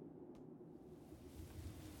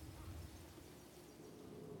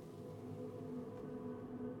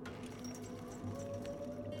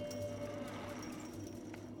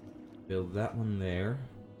 Build that one there.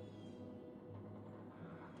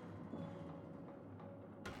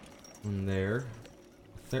 One there.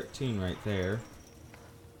 13 right there.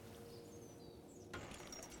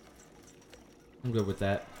 I'm good with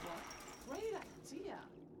that. What? Great idea.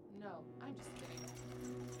 No, I'm just kidding.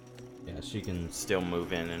 Yeah, she can still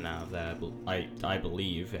move in and out of that, I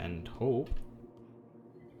believe and hope.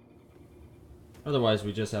 Otherwise,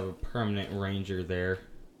 we just have a permanent ranger there.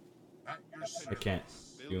 I can't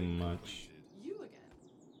do much. You again?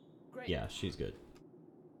 Great. Yeah, she's good.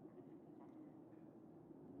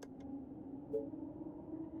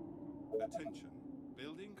 Attention.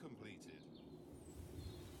 Building completed.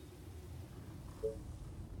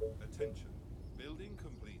 Attention. Building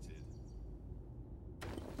completed.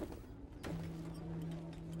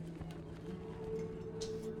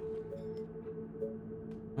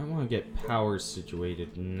 I want to get power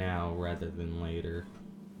situated now rather than later.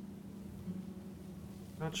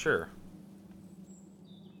 Not sure.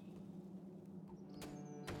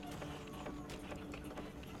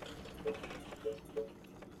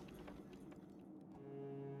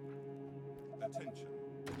 Attention.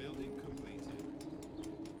 Building completed.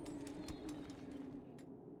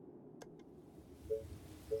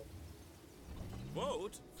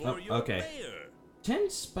 Vote for Oh, your okay. mayor.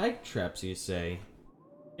 10 spike traps, you say?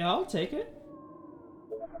 Yeah, I'll take it.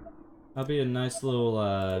 That'll be a nice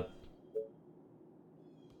little,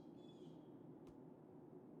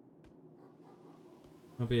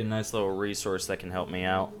 That'll be a nice little resource that can help me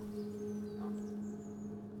out.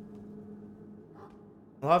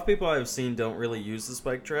 A lot of people I've seen don't really use the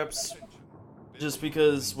spike traps. Just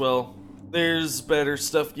because, well, there's better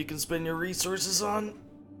stuff you can spend your resources on.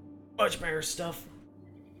 Much better stuff.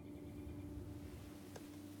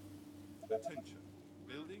 Attention.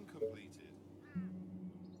 Building completed.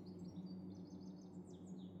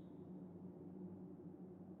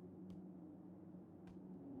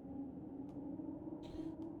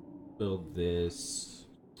 Build this.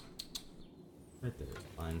 Right there,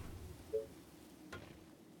 fine.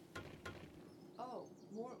 Oh,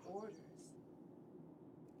 more orders.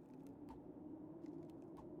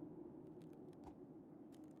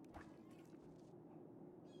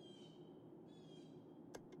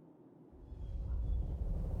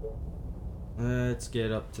 Let's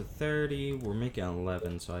get up to 30. We're making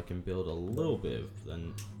 11, so I can build a little bit of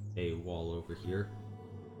a wall over here.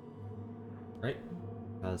 Right?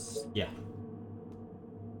 Yeah.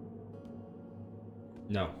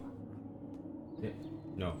 No. No.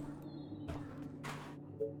 No.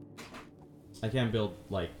 I can't build,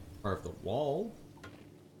 like, part of the wall.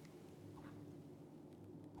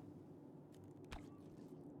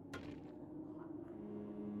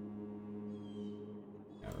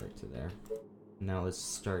 right to there. Now let's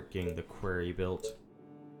start getting the quarry built.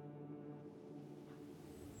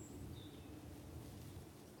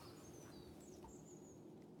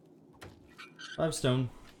 5 stone.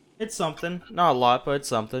 It's something. Not a lot, but it's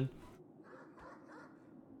something.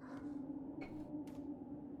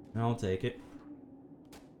 I'll take it.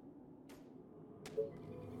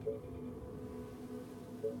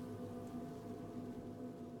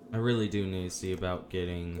 I really do need to see about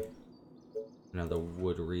getting another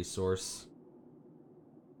wood resource.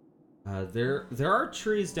 There are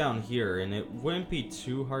trees down here, and it wouldn't be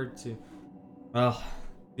too hard to... Well,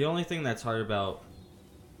 the only thing that's hard about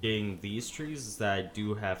getting these trees is that I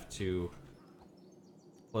do have to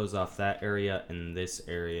close off that area and this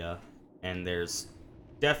area, and there's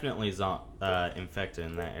definitely infected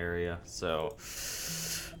in that area, so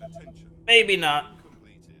Attention. maybe not.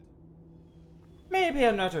 Completed. Maybe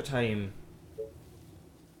another time.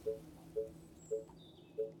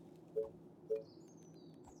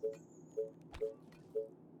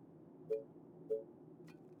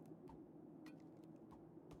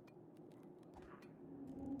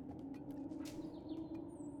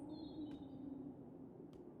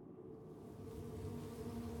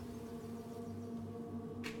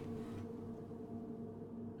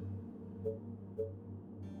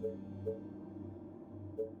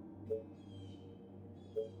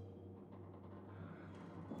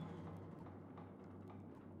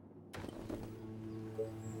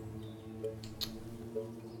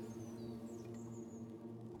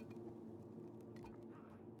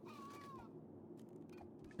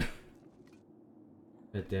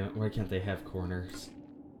 God damn it, why can't they have corners?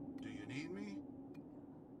 Do you need me?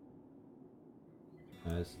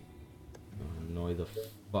 That's gonna annoy the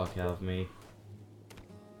fuck out of me.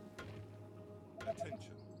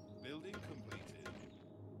 Attention. Building completed.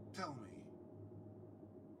 Tell me.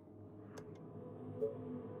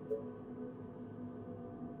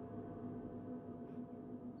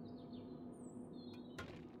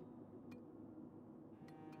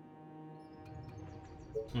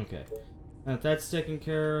 Okay. Now that that's taken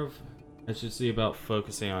care of, I should see about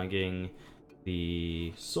focusing on getting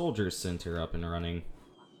the Soldier Center up and running.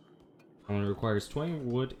 It requires 20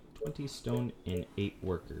 wood, 20 stone, and 8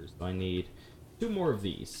 workers. I need 2 more of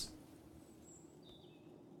these.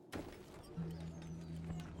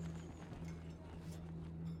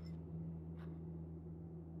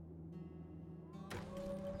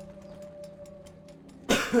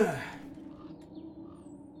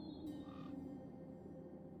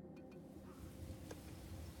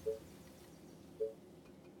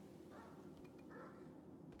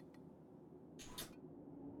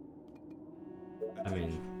 I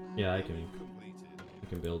mean, yeah, I can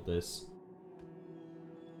build this.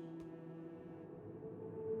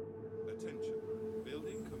 Attention.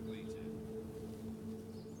 Building completed.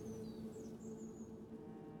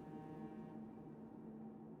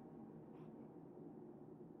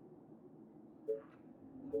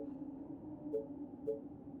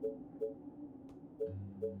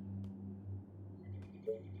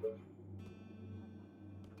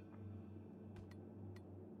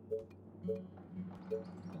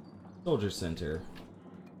 Soldier Center.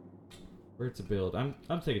 Where to build? I'm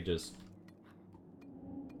thinking just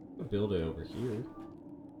I'll build it over here.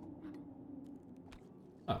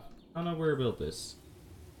 Oh, I don't know where to build this.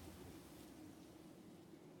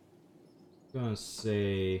 I'm gonna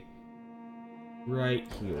say right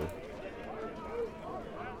here.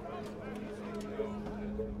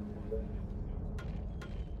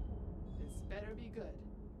 This better be good.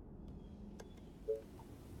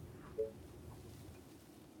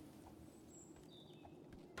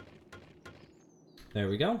 There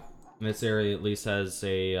we go. This area at least has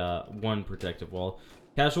a one protective wall.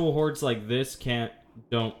 Casual hordes like this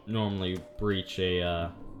don't normally breach a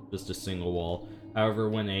just a single wall. However,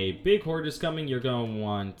 when a big horde is coming, you're gonna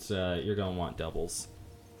want doubles.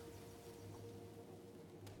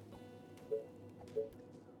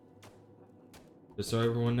 Just so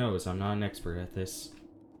everyone knows, I'm not an expert at this.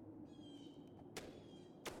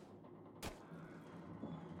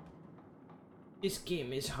 This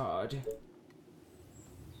game is hard.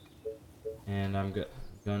 And I'm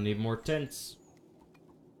gonna need more tents.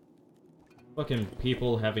 Fucking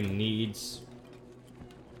people having needs.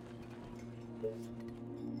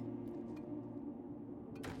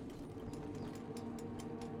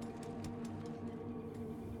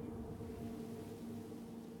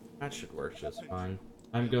 That should work just fine.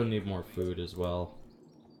 I'm gonna need more food as well.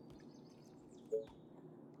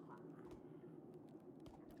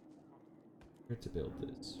 Where to build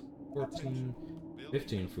this? 14,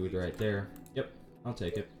 15 food right there. Yep, I'll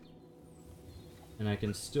take it. And I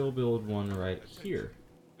can still build one right here.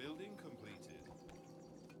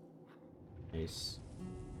 Nice.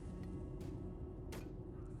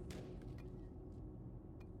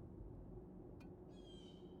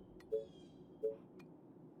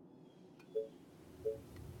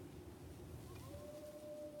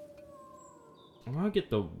 I want to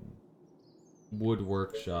get the wood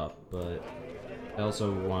workshop, but I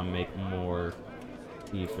also want to make more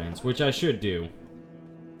defense, which I should do.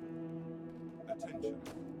 Attention.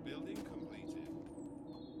 Building completed.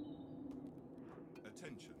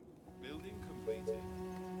 Attention. Building completed.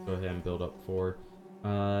 Go ahead and build up 4.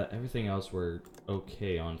 Everything else we're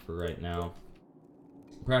okay on for right now.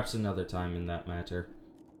 Perhaps another time in that matter.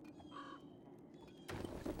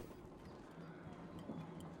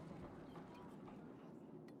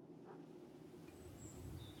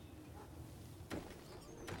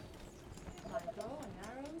 My bow and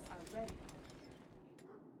arrows are ready.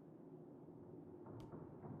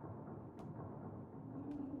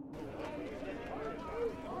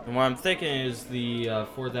 And what I'm thinking is the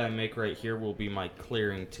 4 that I make right here will be my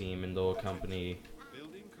clearing team, and they'll accompany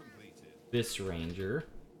Building completed. this ranger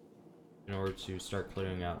in order to start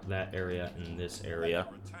clearing out that area and this area.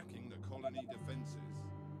 We're attacking the colony defenses.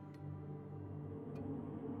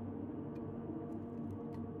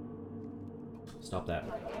 Stop that.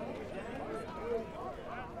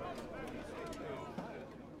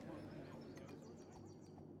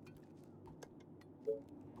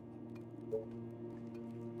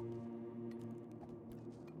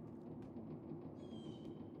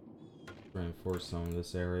 Reinforce some of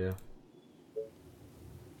this area.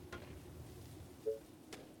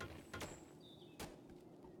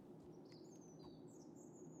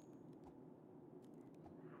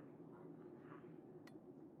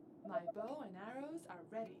 My bow and arrows are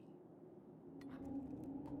ready.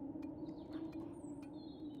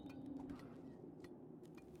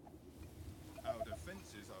 Our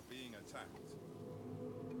defenses are being attacked.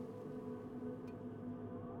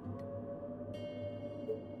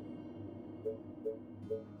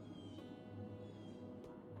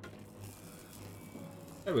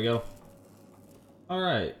 There we go.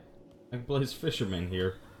 Alright. I can place fishermen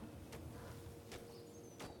here.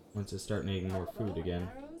 Once I start needing more My bow food and again.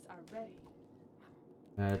 arrows are ready.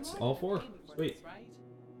 That's You all aren't gonna 4. pay me for Sweet. this, right?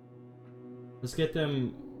 Let's get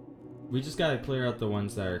them. We just gotta clear out the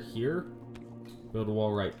ones that are here. Build a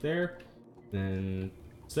wall right there. Then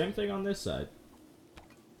same thing on this side.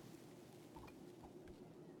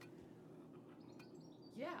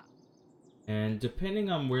 Yeah. And depending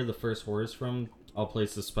on where the first horde is from, I'll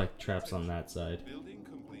place the spike traps on that side. Building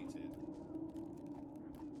completed.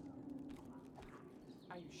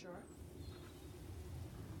 Are you sure?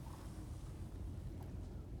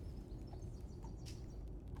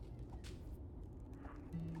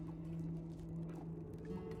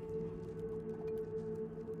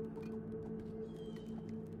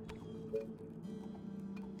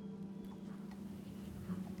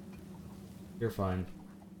 You're fine.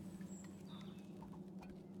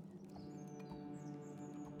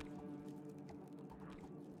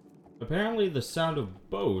 Apparently the sound of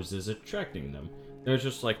bows is attracting them. They're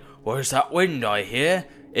just like, where's that wind I hear?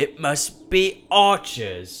 It must be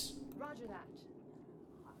archers. Roger that.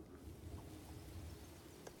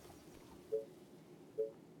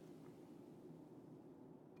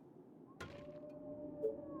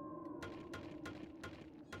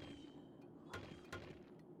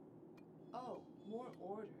 Oh, more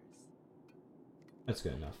orders. That's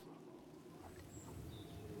good enough.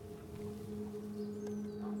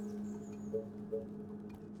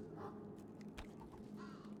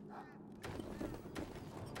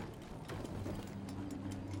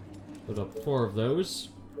 Put up 4 of those.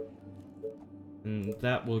 And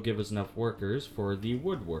that will give us enough workers for the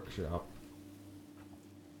wood workshop.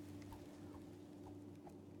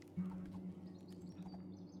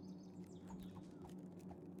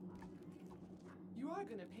 You are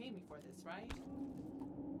gonna pay me for this, right?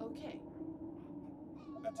 Okay.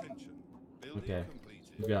 Attention. Building Okay. completed.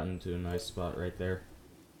 We've gotten to a nice spot right there.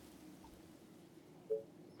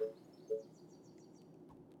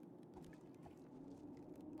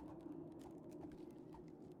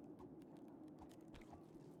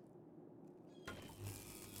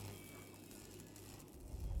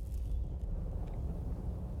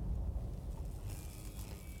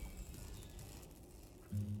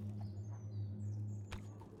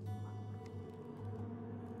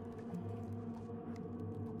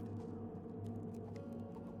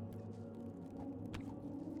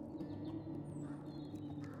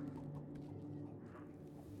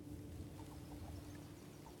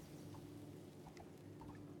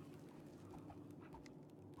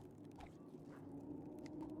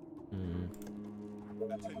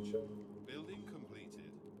 Attention. Building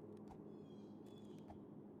completed.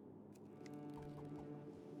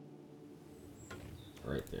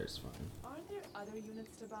 right there's fine. Aren't there other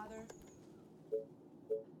units to bother?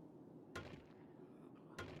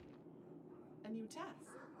 A new task.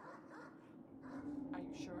 Are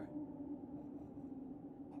you sure?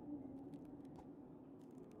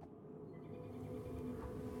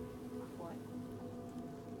 What?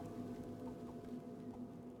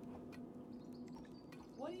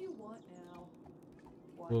 What do you want now?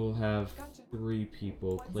 What? We'll have Gotcha. 3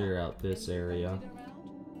 people What's clear up? out this Any area infected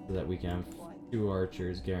around? so that we can have What? 2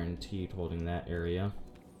 archers guaranteed holding that area.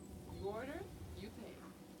 You order, you pay.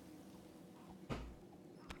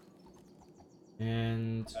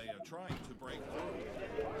 And They are trying to break through.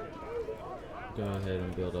 go ahead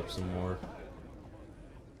and build up some more.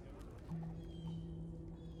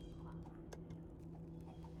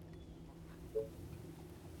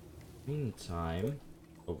 Meantime,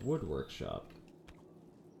 a wood workshop.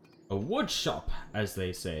 A wood shop, as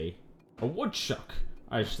they say. A woodchuck,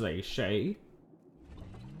 as they say.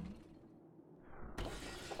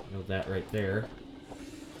 Know that right there.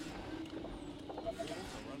 The walls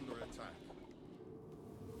are under attack.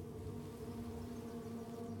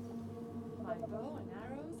 My bow and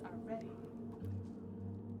arrows are ready.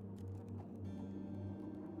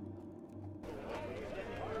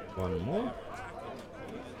 One more.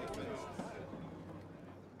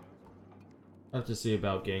 I'll have to see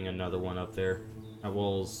about getting another one up there. That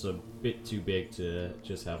wall's a bit too big to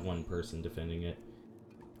just have one person defending it.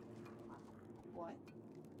 What?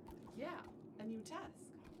 Yeah, a new task.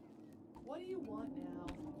 What do you want now?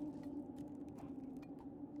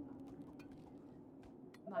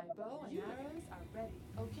 My bow and arrows are ready.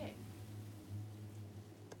 Okay.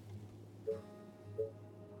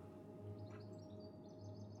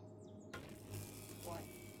 What?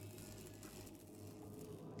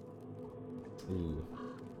 Ooh,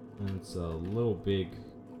 that's a little big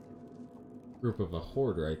group of a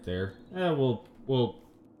horde right there. We'll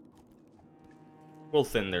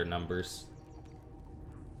thin their numbers.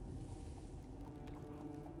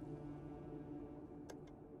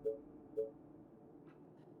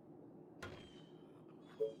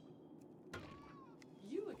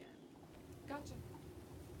 You again. Gotcha.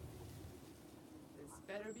 This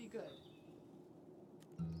better be good.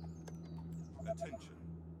 Attention.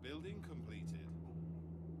 Building completed.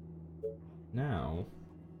 Now,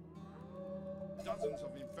 Dozens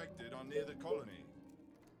of infected are near the colony.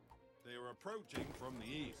 They are approaching from the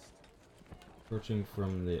east. approaching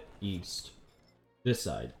from the east. This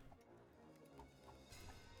side.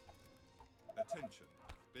 Attention.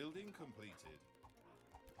 Building completed.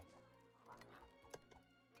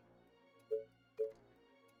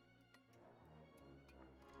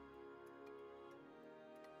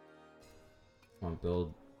 I'll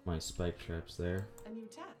build my spike traps there. A new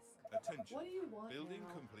task. Attention. What do you want Building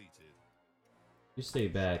now? completed. You stay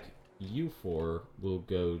back. You 4 will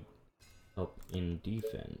go up in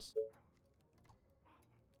defense.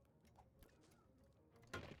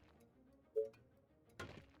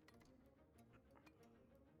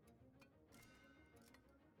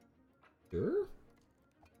 Sure?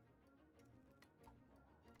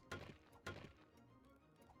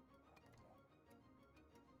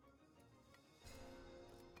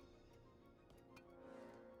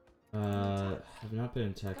 Have not been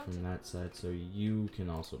attacked from that side, so you can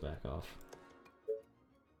also back off.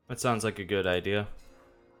 That sounds like a good idea.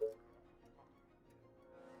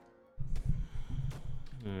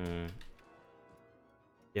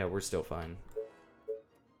 Yeah, we're still fine.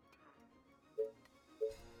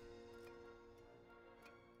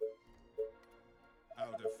 Our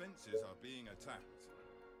defenses are being attacked.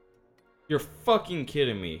 You're fucking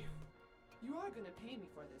kidding me. You are gonna pay me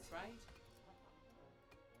for this, right?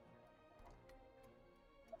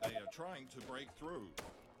 They are trying to break through.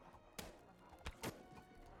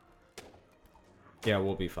 Yeah,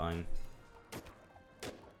 we'll be fine.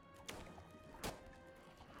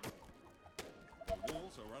 The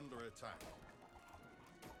walls are under attack.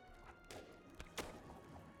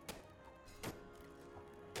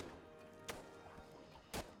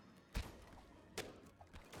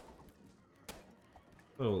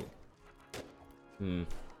 Oh. Good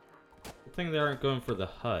thing they aren't going for the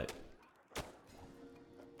hut.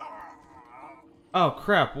 Oh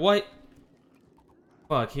crap, what?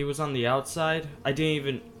 Fuck, he was on the outside? I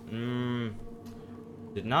didn't even...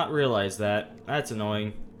 Did not realize that. That's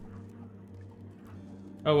annoying.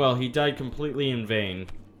 Oh well, he died completely in vain.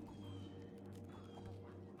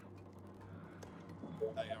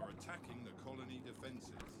 They are attacking the colony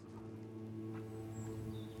defenses.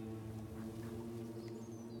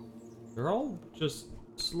 They're all just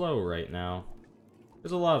slow right now.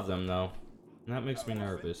 There's a lot of them though. And that makes me Our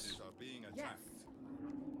nervous. defenses are being Yes. attacked.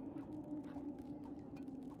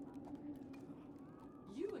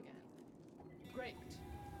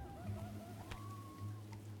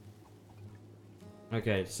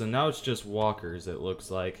 Okay, so now it's just walkers, it looks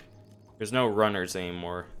like. There's no runners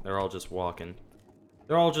anymore. They're all just walking.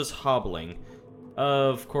 They're all just hobbling.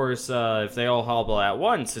 Of course, if they all hobble at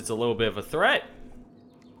once, it's a little bit of a threat.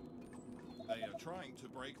 They are trying to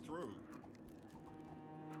break through.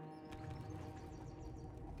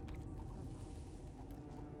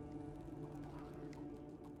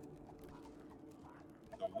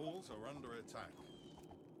 The walls are under attack.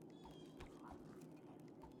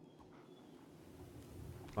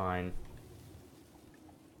 Fine.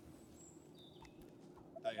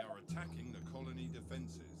 They are attacking the colony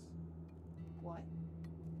defenses. What?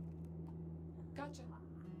 Gotcha.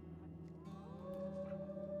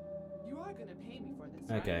 You are gonna pay me for this,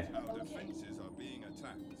 right? Okay. Our defenses are being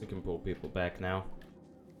attacked. We can pull people back now.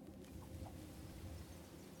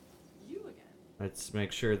 You again. Let's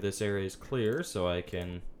make sure this area is clear so I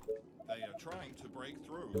can They are trying to break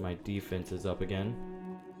through. get my defenses up again.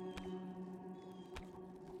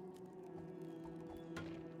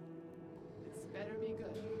 This better be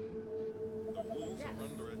good. The walls are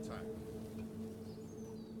under attack.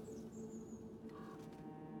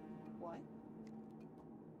 What?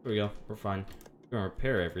 There we go. We're fine. We're gonna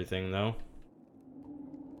repair everything though.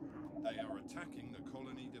 They are attacking the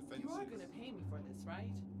colony defenses. You are gonna pay me for this, right?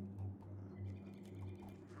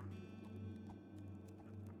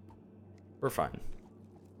 We're fine.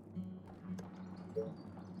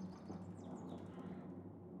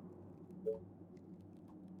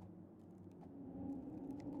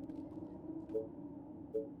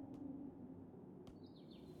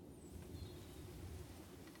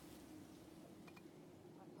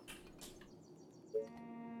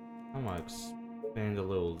 I'm gonna expand a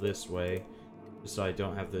little this way, just so I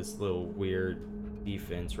don't have this little weird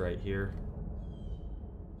defense right here.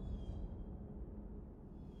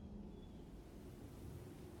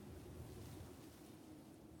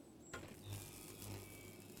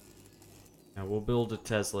 Now we'll build a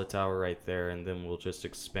Tesla tower right there, and then we'll just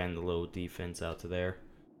expand the little defense out to there.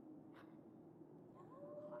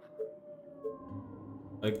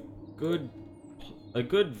 A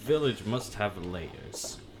good village must have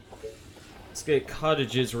layers. Let's get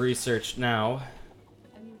cottages researched now.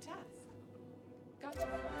 A new task. Gotcha.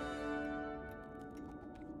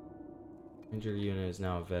 And your unit is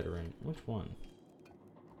now a veteran. Which one?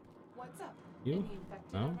 What's up? You? Any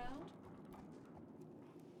infected No? around?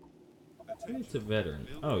 Maybe it's a veteran.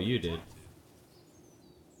 Oh, you did.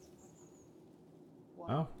 What?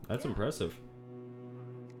 Oh, that's Yeah. impressive.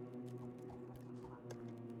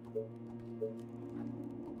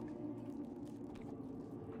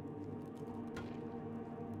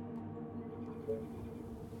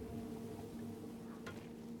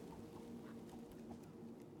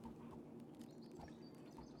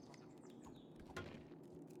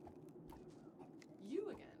 You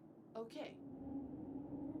again. Okay.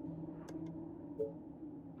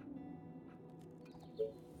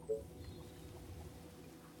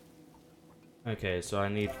 Okay, so I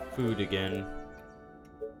need food again.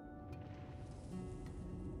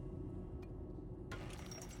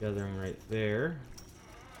 Gathering right there.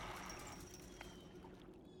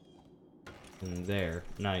 And there.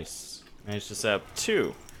 Nice. Managed to set up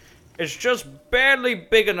 2. It's just barely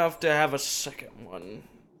big enough to have a second one.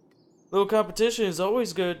 Little competition is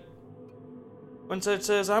always good. One side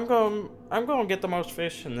says, I'm going to get the most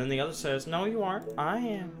fish, and then the other says, no you aren't, I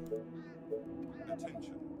am.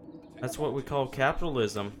 Attention. That's what we call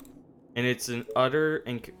capitalism. And it's an utter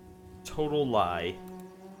and total lie.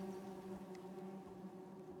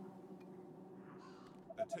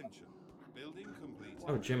 Attention. Building complete.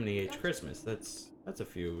 Oh, Jiminy H. Christmas. That's a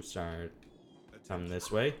few star come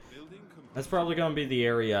this way. Building complete. That's probably gonna be the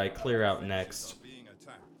area I clear out next. Are being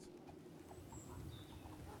attacked.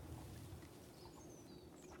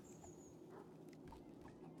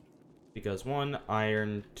 Because 1,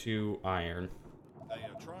 iron, 2, iron. They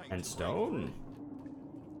are trying And to stone.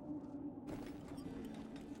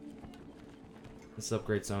 Let's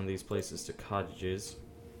upgrade some of these places to cottages.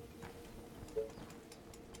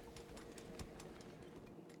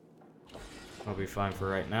 I'll be fine for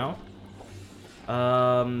right now.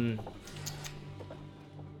 Attention.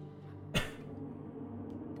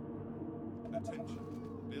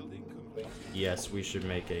 Building complete. Yes, we should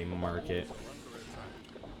make a market. Under attack.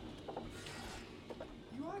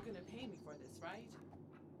 You are gonna pay me for this, right?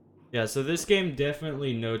 Yeah, so this game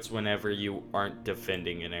definitely notes whenever you aren't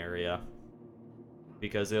defending an area.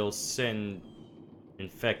 Because it'll send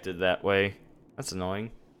infected that way. That's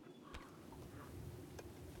annoying.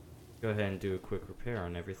 Go ahead and do a quick repair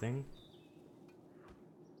on everything.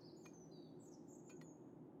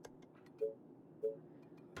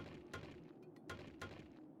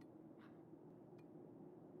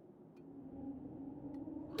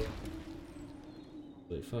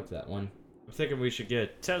 fuck that one. I'm thinking we should get a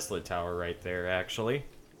Tesla tower right there, actually.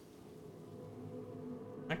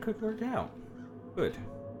 That could work out. Good.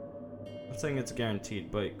 I'm not saying it's guaranteed,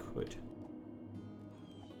 but it could.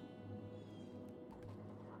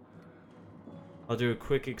 I'll do a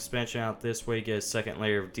quick expansion out this way, get a second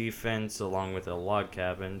layer of defense along with a log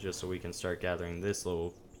cabin, just so we can start gathering this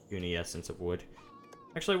little puny essence of wood.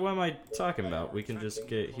 Actually, what am I talking about? We can just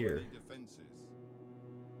get here. Defenses.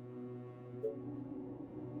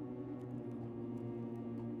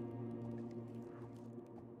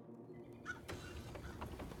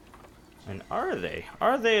 And are they?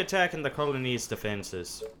 Are they attacking the colony's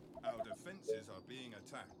defenses? Our defenses are being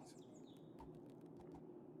attacked.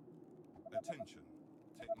 Attention.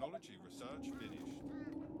 Technology research finished.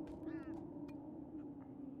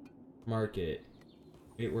 Market.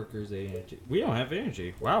 8 workers, 8 energy. We don't have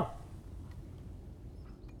energy. Wow.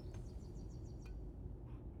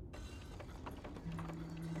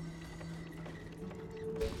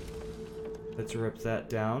 Let's rip that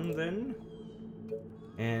down then.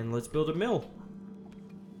 And let's build a mill.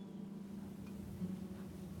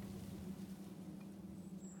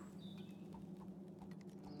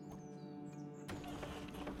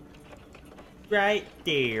 Right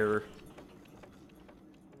there.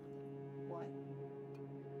 What?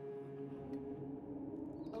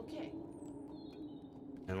 Okay.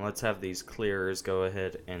 And let's have these clearers go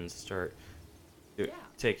ahead and start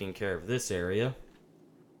taking care of this area.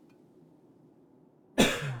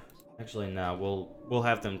 Actually, no, we'll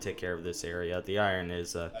have them take care of this area. The iron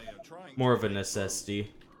is They are trying more to of a break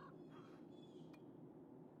necessity.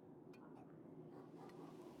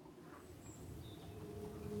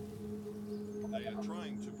 through. They are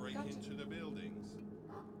trying to break into the buildings.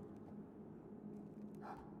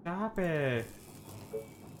 Stop it.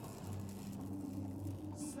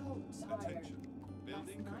 So tired. Attention.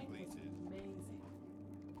 Building Last night was completed. amazing.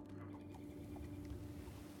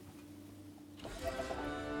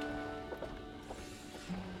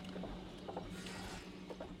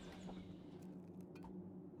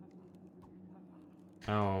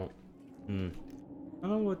 Oh, I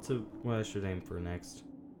don't know what I should aim for next.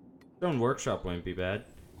 Stone workshop wouldn't be bad.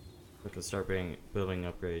 We can start building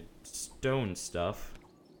upgrade stone stuff.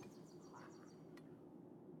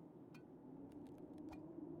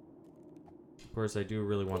 Of course, I do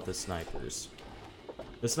really want the snipers.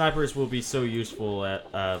 The snipers will be so useful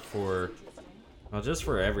at for, well, just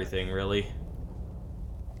for everything really.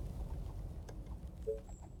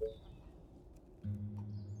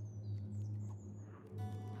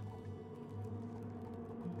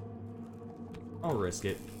 I'll risk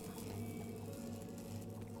it.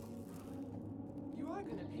 You are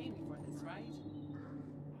gonna pay me for this, right?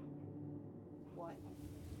 What?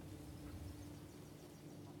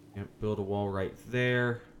 Yep, build a wall right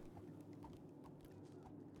there.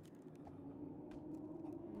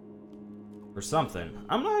 Or something.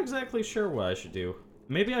 I'm not exactly sure what I should do.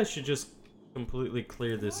 Maybe I should just completely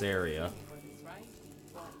clear this area.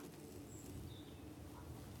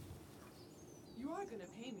 You are gonna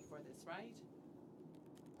pay me for this, right?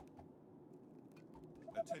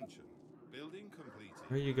 Attention. Building completed.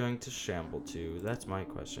 Where are you going to shamble to? That's my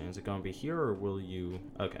question. Is it going to be here or will you...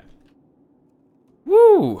 Okay.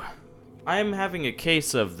 Woo! I am having a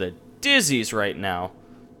case of the dizzies right now.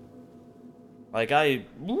 Like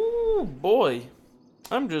woo, boy.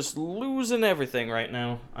 I'm just losing everything right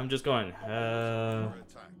now. I'm just going, For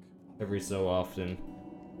attack. every so often.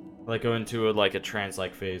 Like go into like a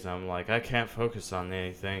trance-like phase. I'm like, I can't focus on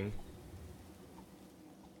anything.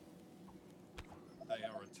 They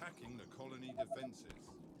are attacking the colony defenses.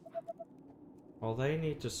 Well, they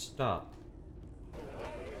need to stop.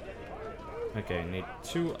 Okay, need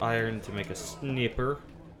 2 iron to make a sniper.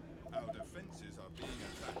 Our defenses are being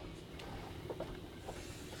attacked.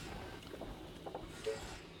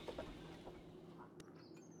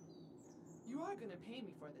 You are gonna pay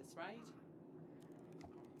me for this, right?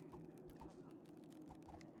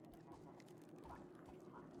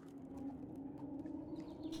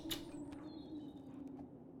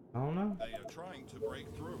 I don't know. They are trying to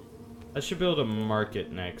break through. I should build a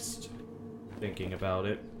market next. Thinking about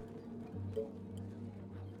it.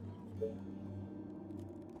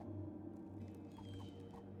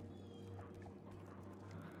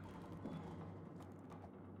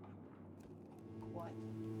 What?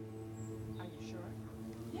 Are you sure?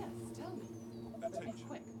 Yes, tell me. But be Attention.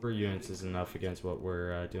 quick. 3 units is enough against what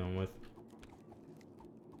we're dealing with.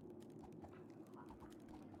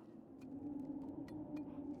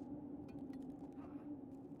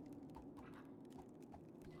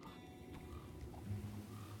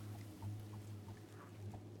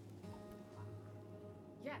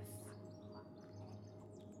 Yes.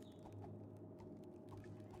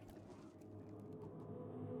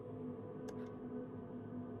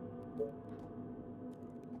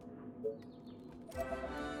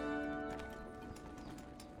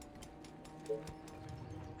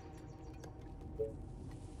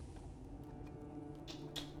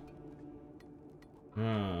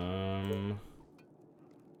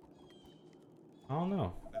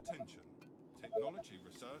 Laboratory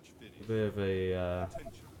research A finished. bit of a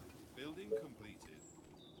Attention. Building completed.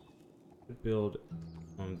 build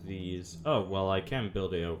on these. Oh, well, I can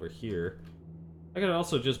build it over here. I could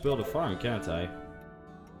also just build a farm, can't I?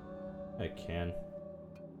 I can.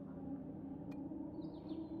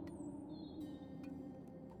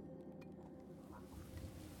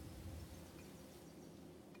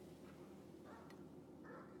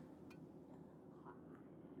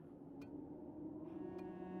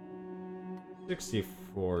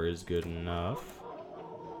 $64 is good enough.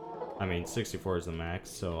 I mean, 64 is the max,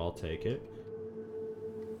 so I'll take it.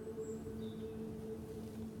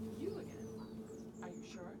 You again? Are you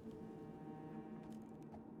sure?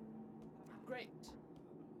 Great.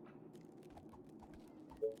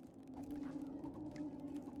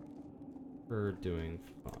 We're doing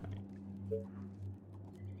fine.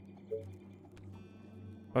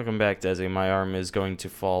 Welcome back, Desi. My arm is going to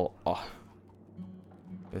fall off.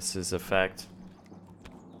 This is a fact.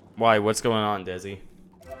 Why? What's going on, Desi?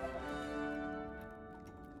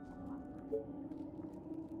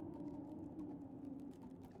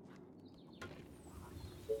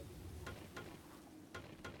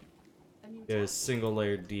 A new There's task. single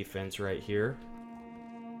layered defense right here.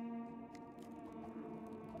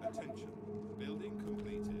 Attention. Building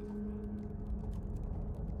completed.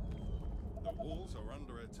 The walls are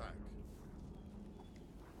under attack.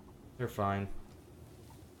 They're fine.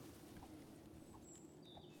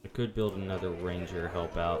 I could build another ranger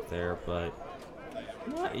help out there, but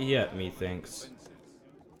not yet, methinks. Defenses.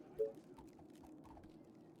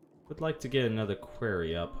 Would like to get another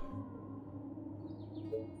quarry up.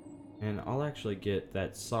 And I'll actually get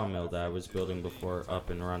that sawmill that I was building before up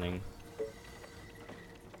and running.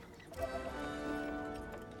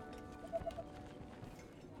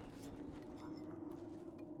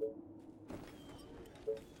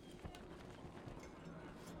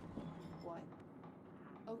 What?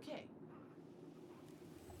 Okay.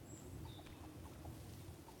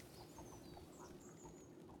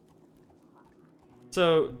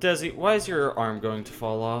 So, Desi, why is your arm going to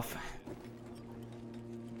fall off?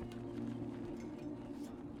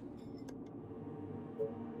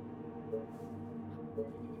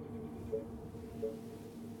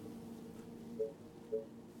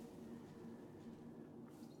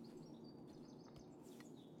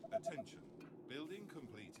 Attention. Building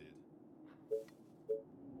completed.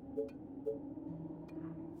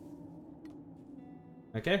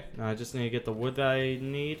 Okay, now I just need to get the wood that I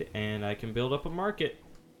need, and I can build up a market.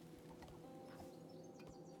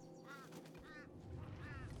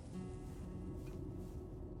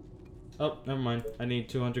 Oh, never mind. I need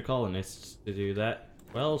 200 colonists to do that.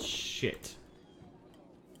 Well, shit.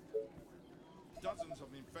 Dozens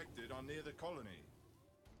of infected are near the colony.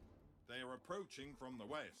 They are approaching from the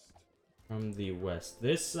west. From the west.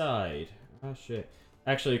 This side. Oh, shit.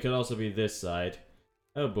 Actually, it could also be this side.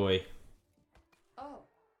 Oh, boy. Oh,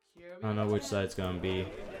 here we I don't know go which again. side's gonna be.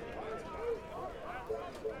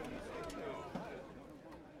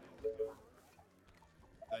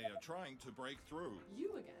 They are trying to break through.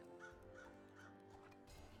 You again.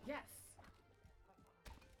 Yes.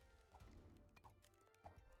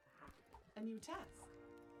 A new task.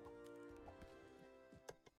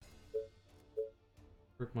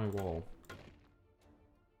 Break my wall.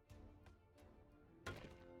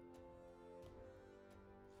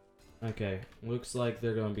 Okay, looks like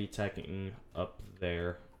they're gonna be attacking up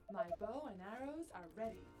there. My bow and arrows are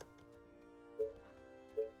ready.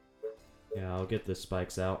 Yeah, I'll get the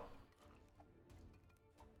spikes out.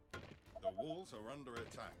 The walls are under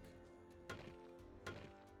attack.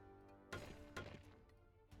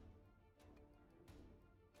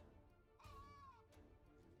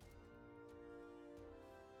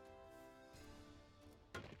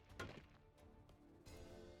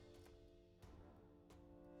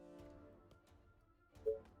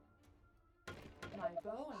 My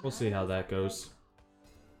bow and We'll see how arrows that are goes.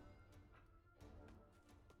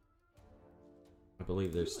 I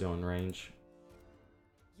believe they're still in range.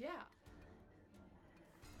 ready. Yeah.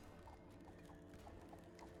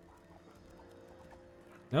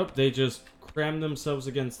 Nope, they just crammed themselves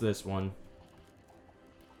against this one.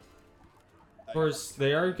 Of course,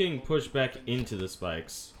 they are getting pushed back into the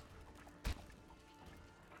spikes.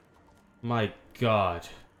 My god.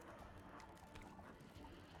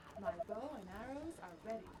 My bow and arrows are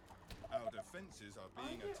ready. Our defenses are Are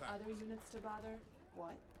being there attacked. other units to bother?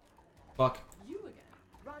 What? Fuck. You again.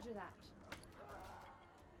 Roger that.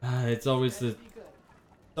 It's always Better the be good.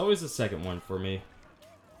 it's always the second one for me.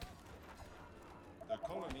 The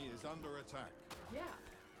colony is under attack. Yeah.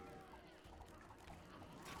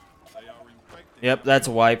 They are infected. Yep, that's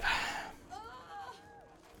a wipe.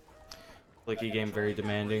 Clicky game, very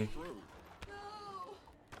demanding. Through. No!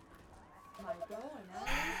 My bow and arrows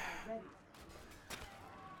are ready.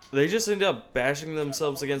 They just ended up bashing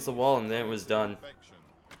themselves against the wall, and then it was done. Perfection.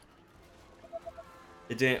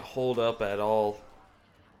 It didn't hold up at all.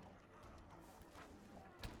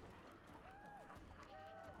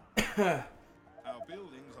 Our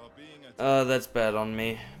buildings are being attacked. That's bad on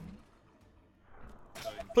me.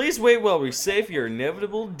 Please wait while we save your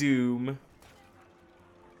inevitable doom.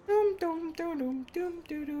 Doom doom doom doom doom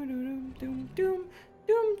doom doom doom doom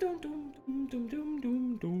doom doom doom doom doom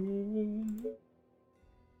doom doom.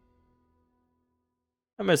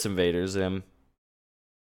 I miss Invader Zim.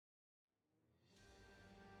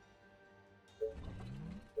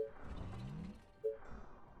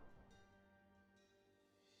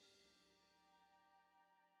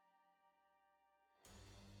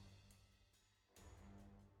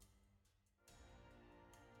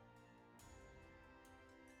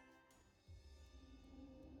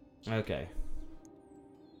 Okay.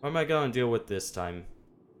 What am I gonna deal with this time?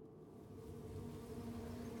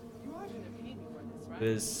 You are gonna pay me for this, right?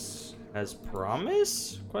 This as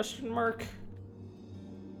promise? Question mark.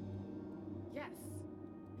 Yes.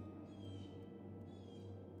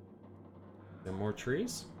 There more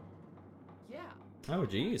trees? Yeah. Oh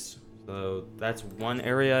geez. So that's one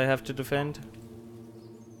area I have to defend.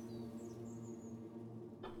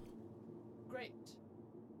 Great.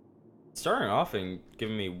 Starting off and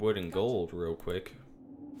giving me wood and gold real quick.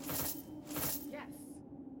 Yes.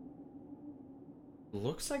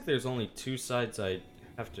 Looks like there's only two sides I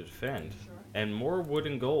have to defend. Sure. And more wood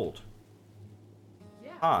and gold.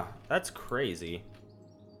 Yeah. Huh, that's crazy.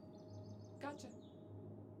 Gotcha.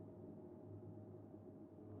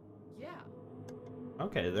 Yeah.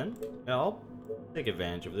 Okay then. Yeah, I'll take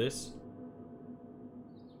advantage of this.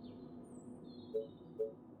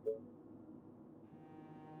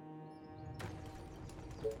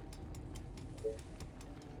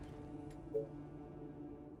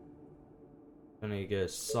 I need to get a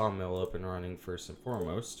sawmill up and running first and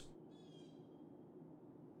foremost.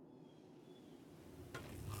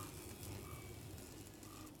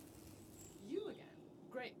 You again.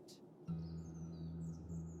 Great.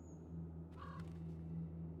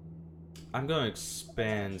 I'm gonna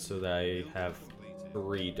expand so that I have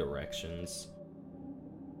 3 directions.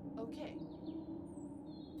 Okay.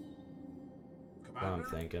 What I'm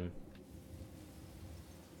thinking.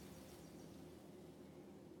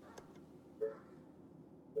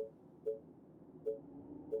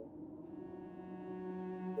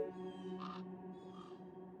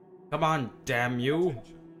 Come on, damn you!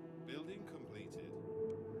 Attention. Building completed.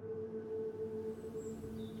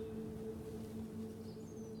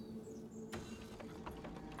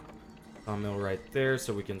 Sawmill right there,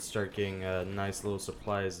 so we can start getting a nice little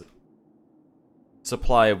supply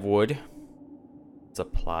of wood.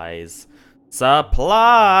 Supplies.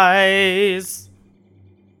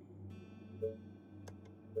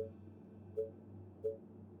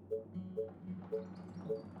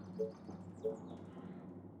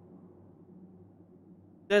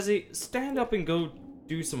 Desi, stand up and go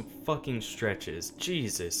do some fucking stretches.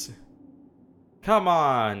 Jesus. Come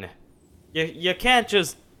on. You can't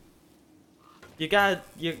just... You gotta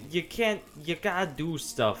do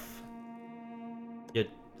stuff. You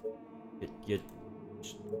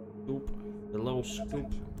stoop. The little stoop.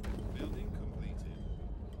 Building completed.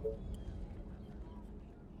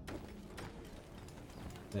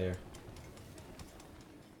 There.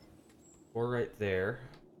 Or right there.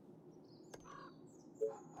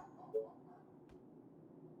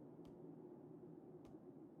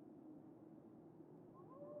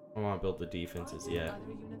 I want to build the defenses, Are there yeah.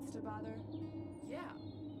 other units to bother? Yeah.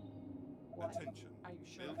 What? Attention. Are you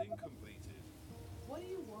sure? Building completed. What do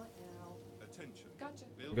you want now? Attention. Gotcha.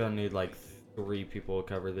 We're gonna need like 3 people to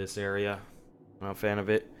cover this area. I'm not a fan of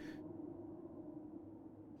it.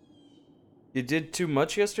 You did too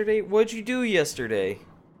much yesterday? What'd you do yesterday?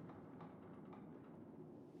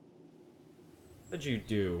 What'd you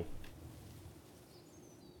do?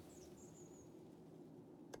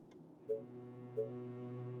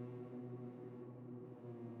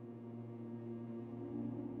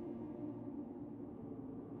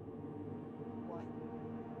 What?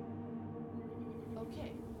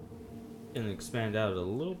 Okay. And expand out a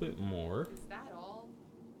little bit more. Is that all?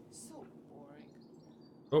 So boring.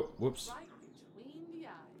 Oh, whoops. Right between the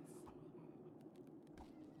eyes.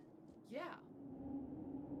 Yeah.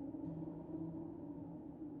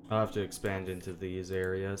 I'll have to expand into these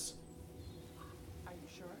areas. Are you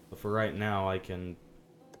sure? But for right now, I can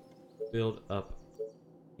build up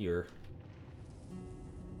here.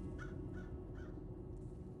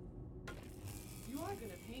 You are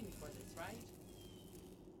gonna pay me for this, right?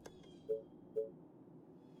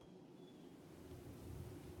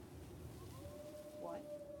 What?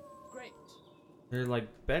 Great. Are there like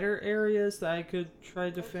better areas that I could try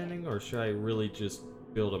defending, or should I really just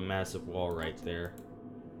build a massive wall right there?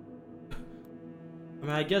 I mean,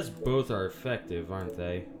 I guess both are effective, aren't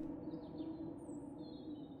they?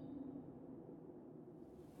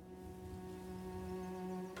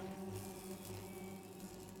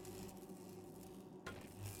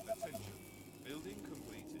 Attention. Building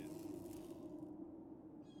completed.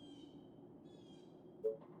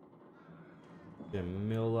 Gonna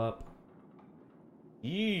mill up.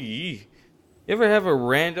 Yee. You ever have a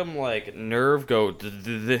random like nerve go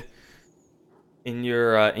in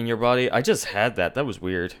your body? I just had that. That was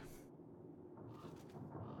weird.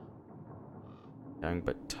 Nothing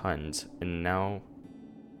but tons, and now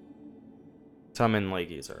some and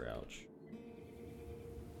leggies are ouch.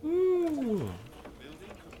 Ooh. Building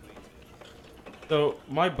completed. So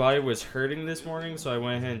my body was hurting this morning, so I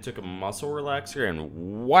went ahead and took a muscle relaxer,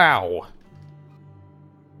 and wow!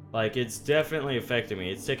 Like, it's definitely affecting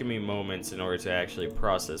me. It's taken me moments in order to actually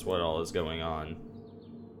process what all is going on.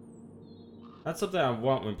 That's something I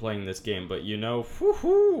want when playing this game, but you know,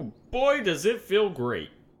 whoo-hoo, boy does it feel great.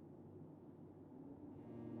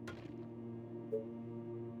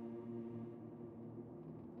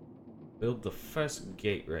 Build the first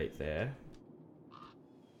gate right there.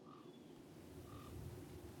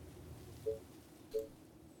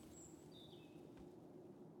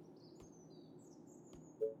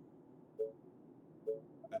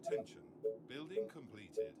 Attention. Building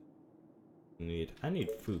completed. I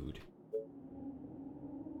need food.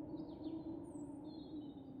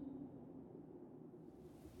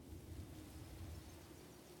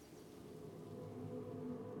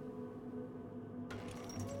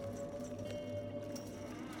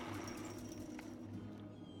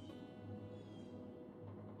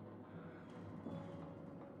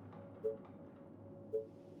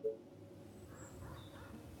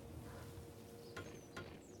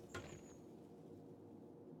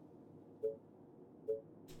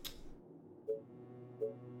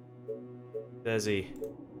 Desi,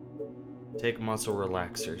 take muscle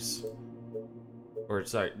relaxers. Or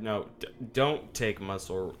sorry, no, don't take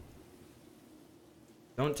muscle.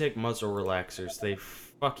 Don't take muscle relaxers. They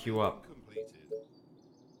fuck you up. Completed.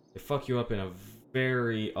 They fuck you up in a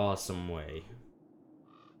very awesome way.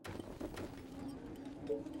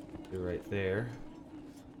 Do right there.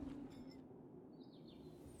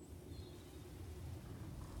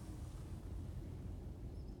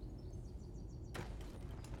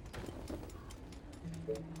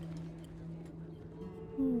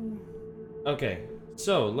 Okay,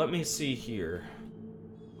 so let me see here.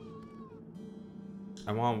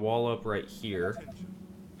 I want a wall up right here. Attention.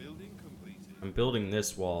 Building completed. I'm building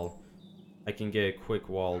this wall. I can get a quick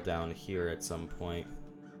wall down here at some point.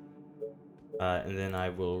 And then I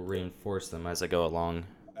will reinforce them as I go along.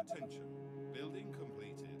 Attention. Building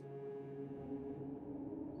completed.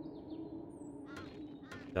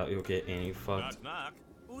 Doubt you'll get any fucked. Knock, knock.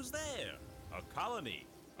 Who's there? A colony.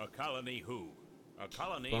 A colony who? A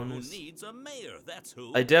colony Bonus. who needs a mayor, that's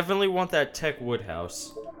who. I definitely want that tech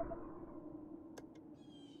woodhouse.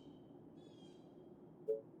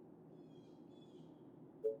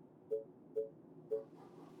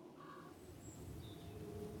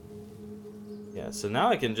 Yeah, so now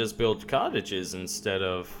I can just build cottages instead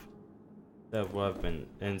of what I've been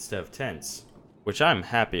instead of tents, which I'm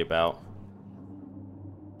happy about.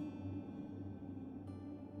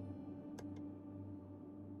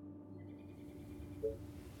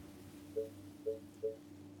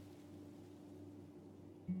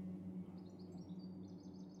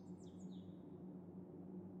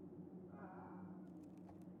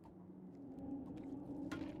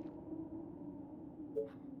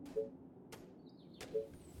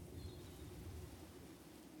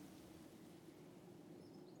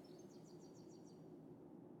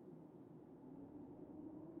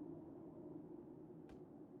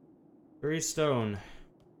 Three stone.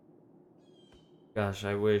 Gosh,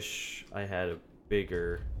 I wish I had a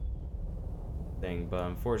bigger thing, but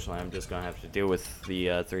unfortunately I'm just gonna have to deal with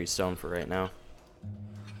the 3 stone for right now.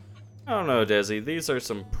 I don't know, Desi. This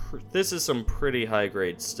is some pretty high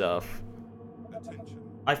grade stuff. Attention.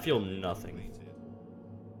 I feel nothing. Completed.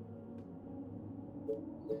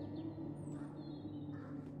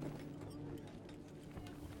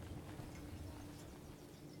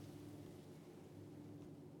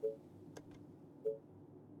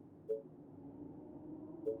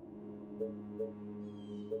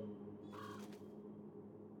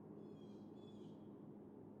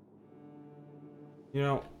 You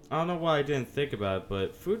know, I don't know why I didn't think about it,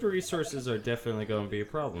 but food resources are definitely going to be a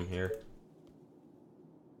problem here.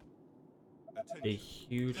 A Attention.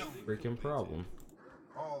 huge freaking problem.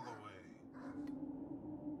 All the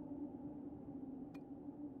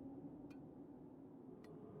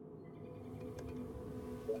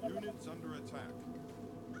way. Units under attack.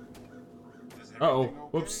 Is Uh-oh, everything okay?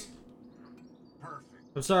 whoops. Perfect.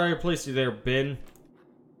 I'm sorry I placed you there, Ben.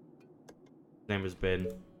 His name is Ben.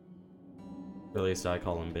 Or at least I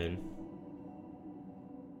call him Ben.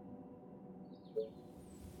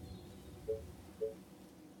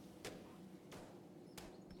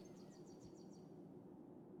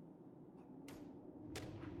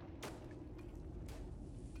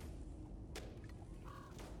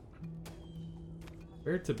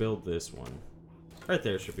 Where to build this one? Right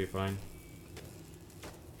there should be fine.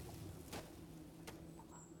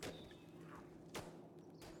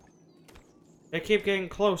 They keep getting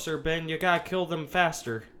closer, Ben. You gotta kill them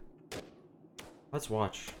faster. Let's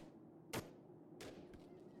watch.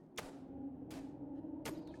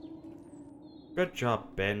 Good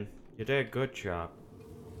job, Ben. You did a good job.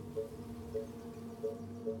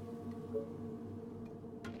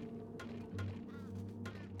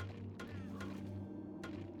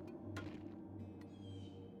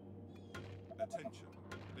 Attention.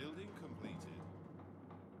 Building completed.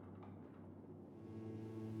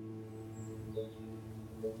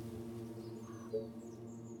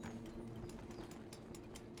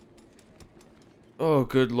 Oh,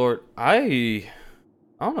 good lord. I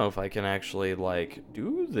don't know if I can actually, like,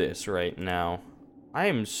 do this right now. I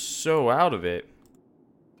am so out of it.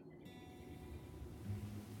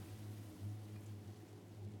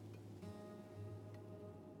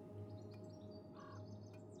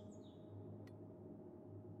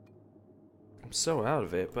 I'm so out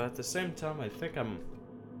of it, but at the same time, I think I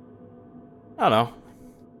don't know.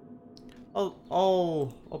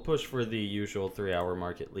 I'll push for the usual 3-hour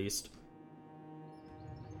mark at least.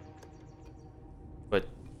 But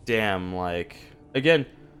damn, like, again,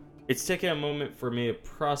 it's taking a moment for me to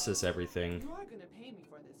process everything. You are gonna pay me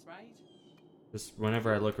for this, right? Just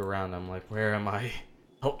whenever I look around, I'm like, where am I?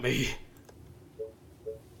 Help me.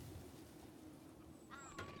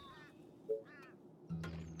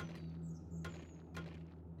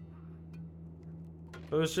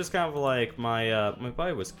 It was just kind of like my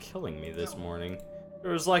body was killing me this morning. It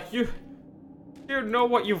was like, you know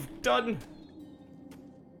what you've done?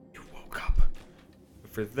 You woke up.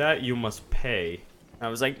 For that, you must pay. I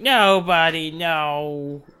was like, no, buddy,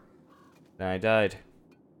 no. Then I died.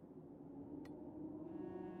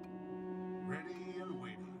 Ready and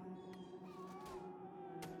waiting.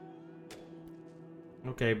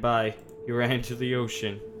 Okay, bye. He ran into the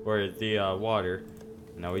ocean, or the water.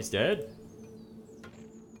 Now he's dead.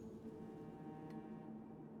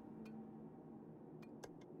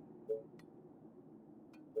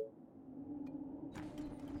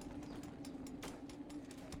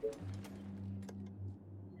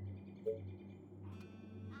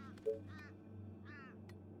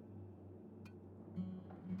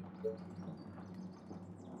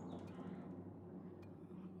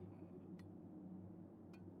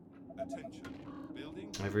 Attention. Building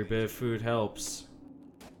Every bit of food helps.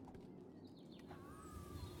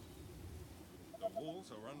 The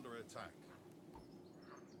walls are under attack.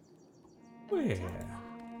 Where?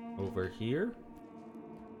 Over here?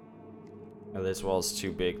 Oh, this wall's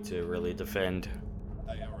too big to really defend.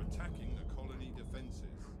 They are attacking the colony defenses.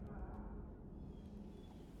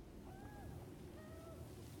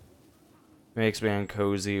 Makes me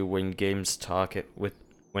uncozy when games talk it with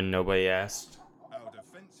when nobody asked. Our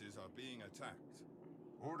defenses are being attacked.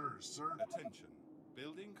 Orders, sir. Attention.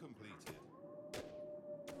 Building completed.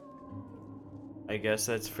 I guess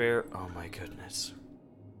that's fair. Oh my goodness.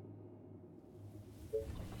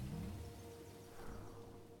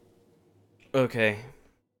 Okay.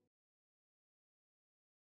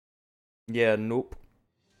 Yeah, nope.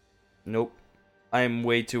 Nope. I'm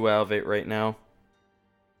way too out of it right now.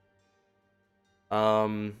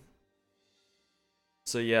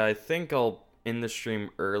 So yeah, I think I'll end the stream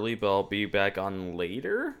early, but I'll be back on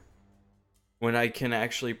later when I can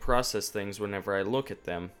actually process things whenever I look at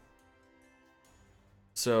them.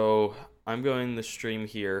 So, I'm going to stream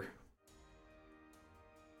here.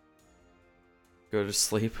 Go to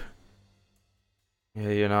sleep. Yeah,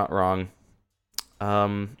 you're not wrong.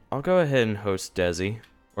 I'll go ahead and host Desi.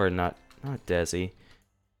 Or not Desi.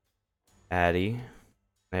 Addie.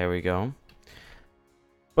 There we go.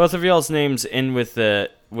 Both of y'all's names end with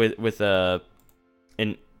an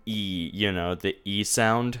E, you know, the E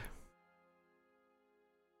sound.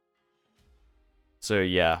 So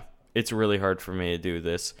yeah, it's really hard for me to do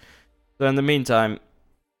this. So in the meantime,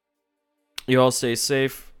 you all stay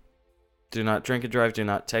safe. Do not drink and drive. Do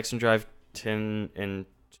not text and drive. 10 and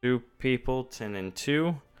 2 people. 10 and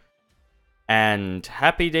 2. And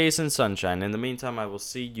happy days and sunshine. In the meantime, I will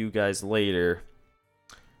see you guys later.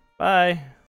 Bye.